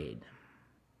afraid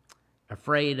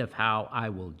of how I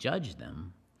will judge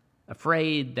them,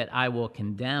 afraid that I will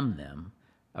condemn them,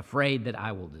 afraid that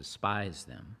I will despise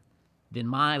them, then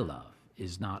my love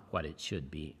is not what it should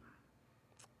be.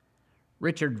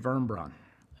 Richard Vermbron,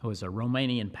 who was a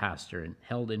Romanian pastor and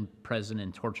held in prison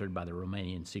and tortured by the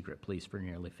Romanian secret police for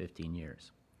nearly 15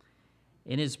 years.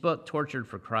 In his book, Tortured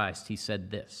for Christ, he said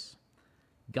this: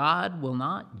 God will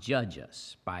not judge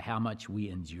us by how much we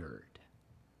endured,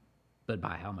 but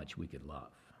by how much we could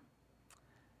love.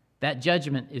 That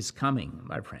judgment is coming,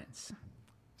 my friends.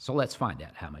 So let's find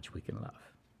out how much we can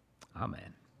love.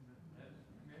 Amen.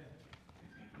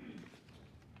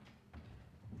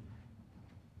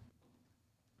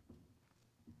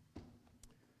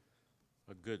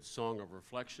 A good song of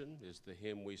reflection is the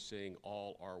hymn we sing,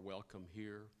 All Are Welcome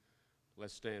Here.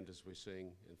 Let's stand as we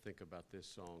sing and think about this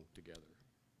song together.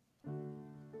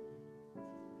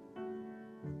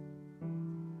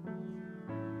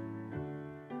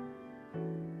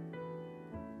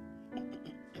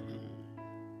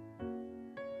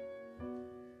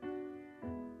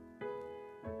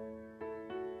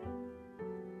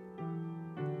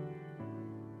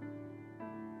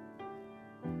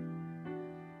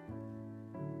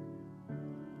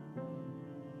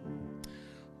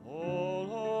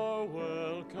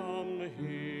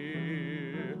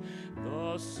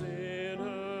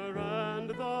 Sinner and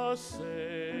the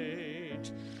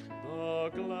saint, the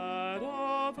glad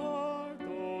of heart,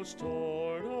 those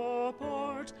torn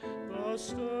apart, the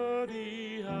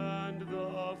sturdy and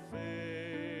the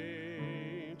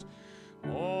faint,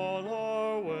 all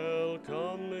are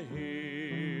welcome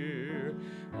here,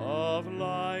 of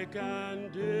like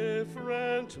and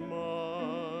different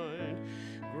mind,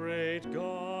 great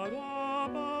God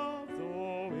above,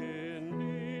 though in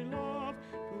me love,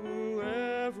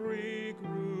 every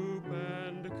group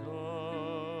and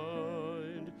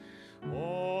kind,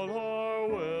 all are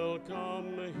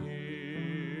welcome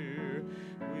here.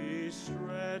 We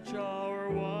stretch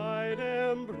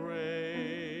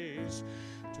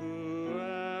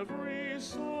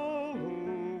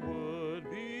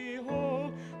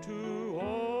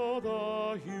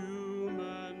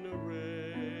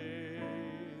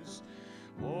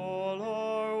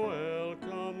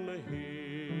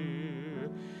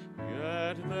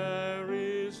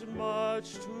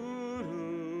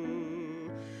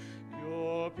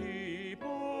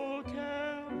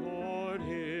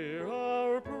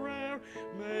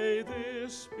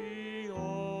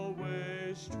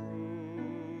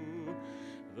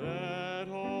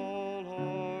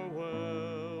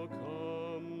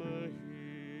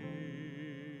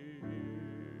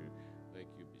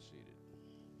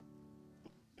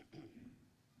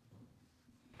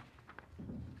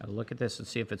to look at this and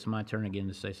see if it's my turn again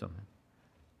to say something.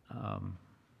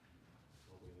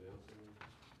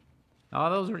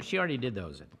 She already did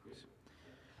those.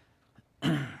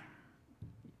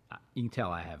 You can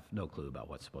tell I have no clue about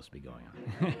what's supposed to be going on.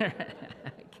 Okay.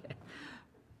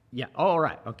 Yeah, all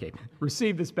right, okay.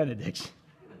 Receive this benediction.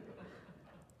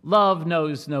 Love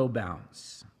knows no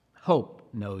bounds. Hope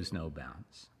knows no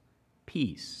bounds.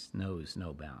 Peace knows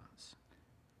no bounds.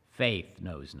 Faith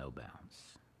knows no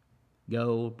bounds.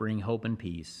 Go, bring hope and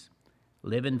peace.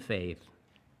 Live in faith,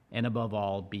 and above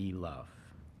all, be love.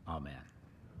 Amen.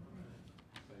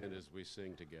 And as we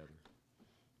sing together.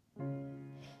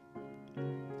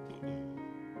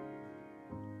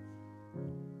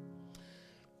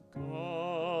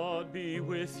 God be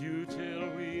with you till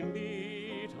we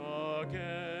meet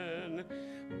again.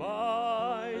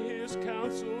 By his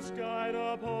counsels guide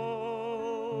uphold.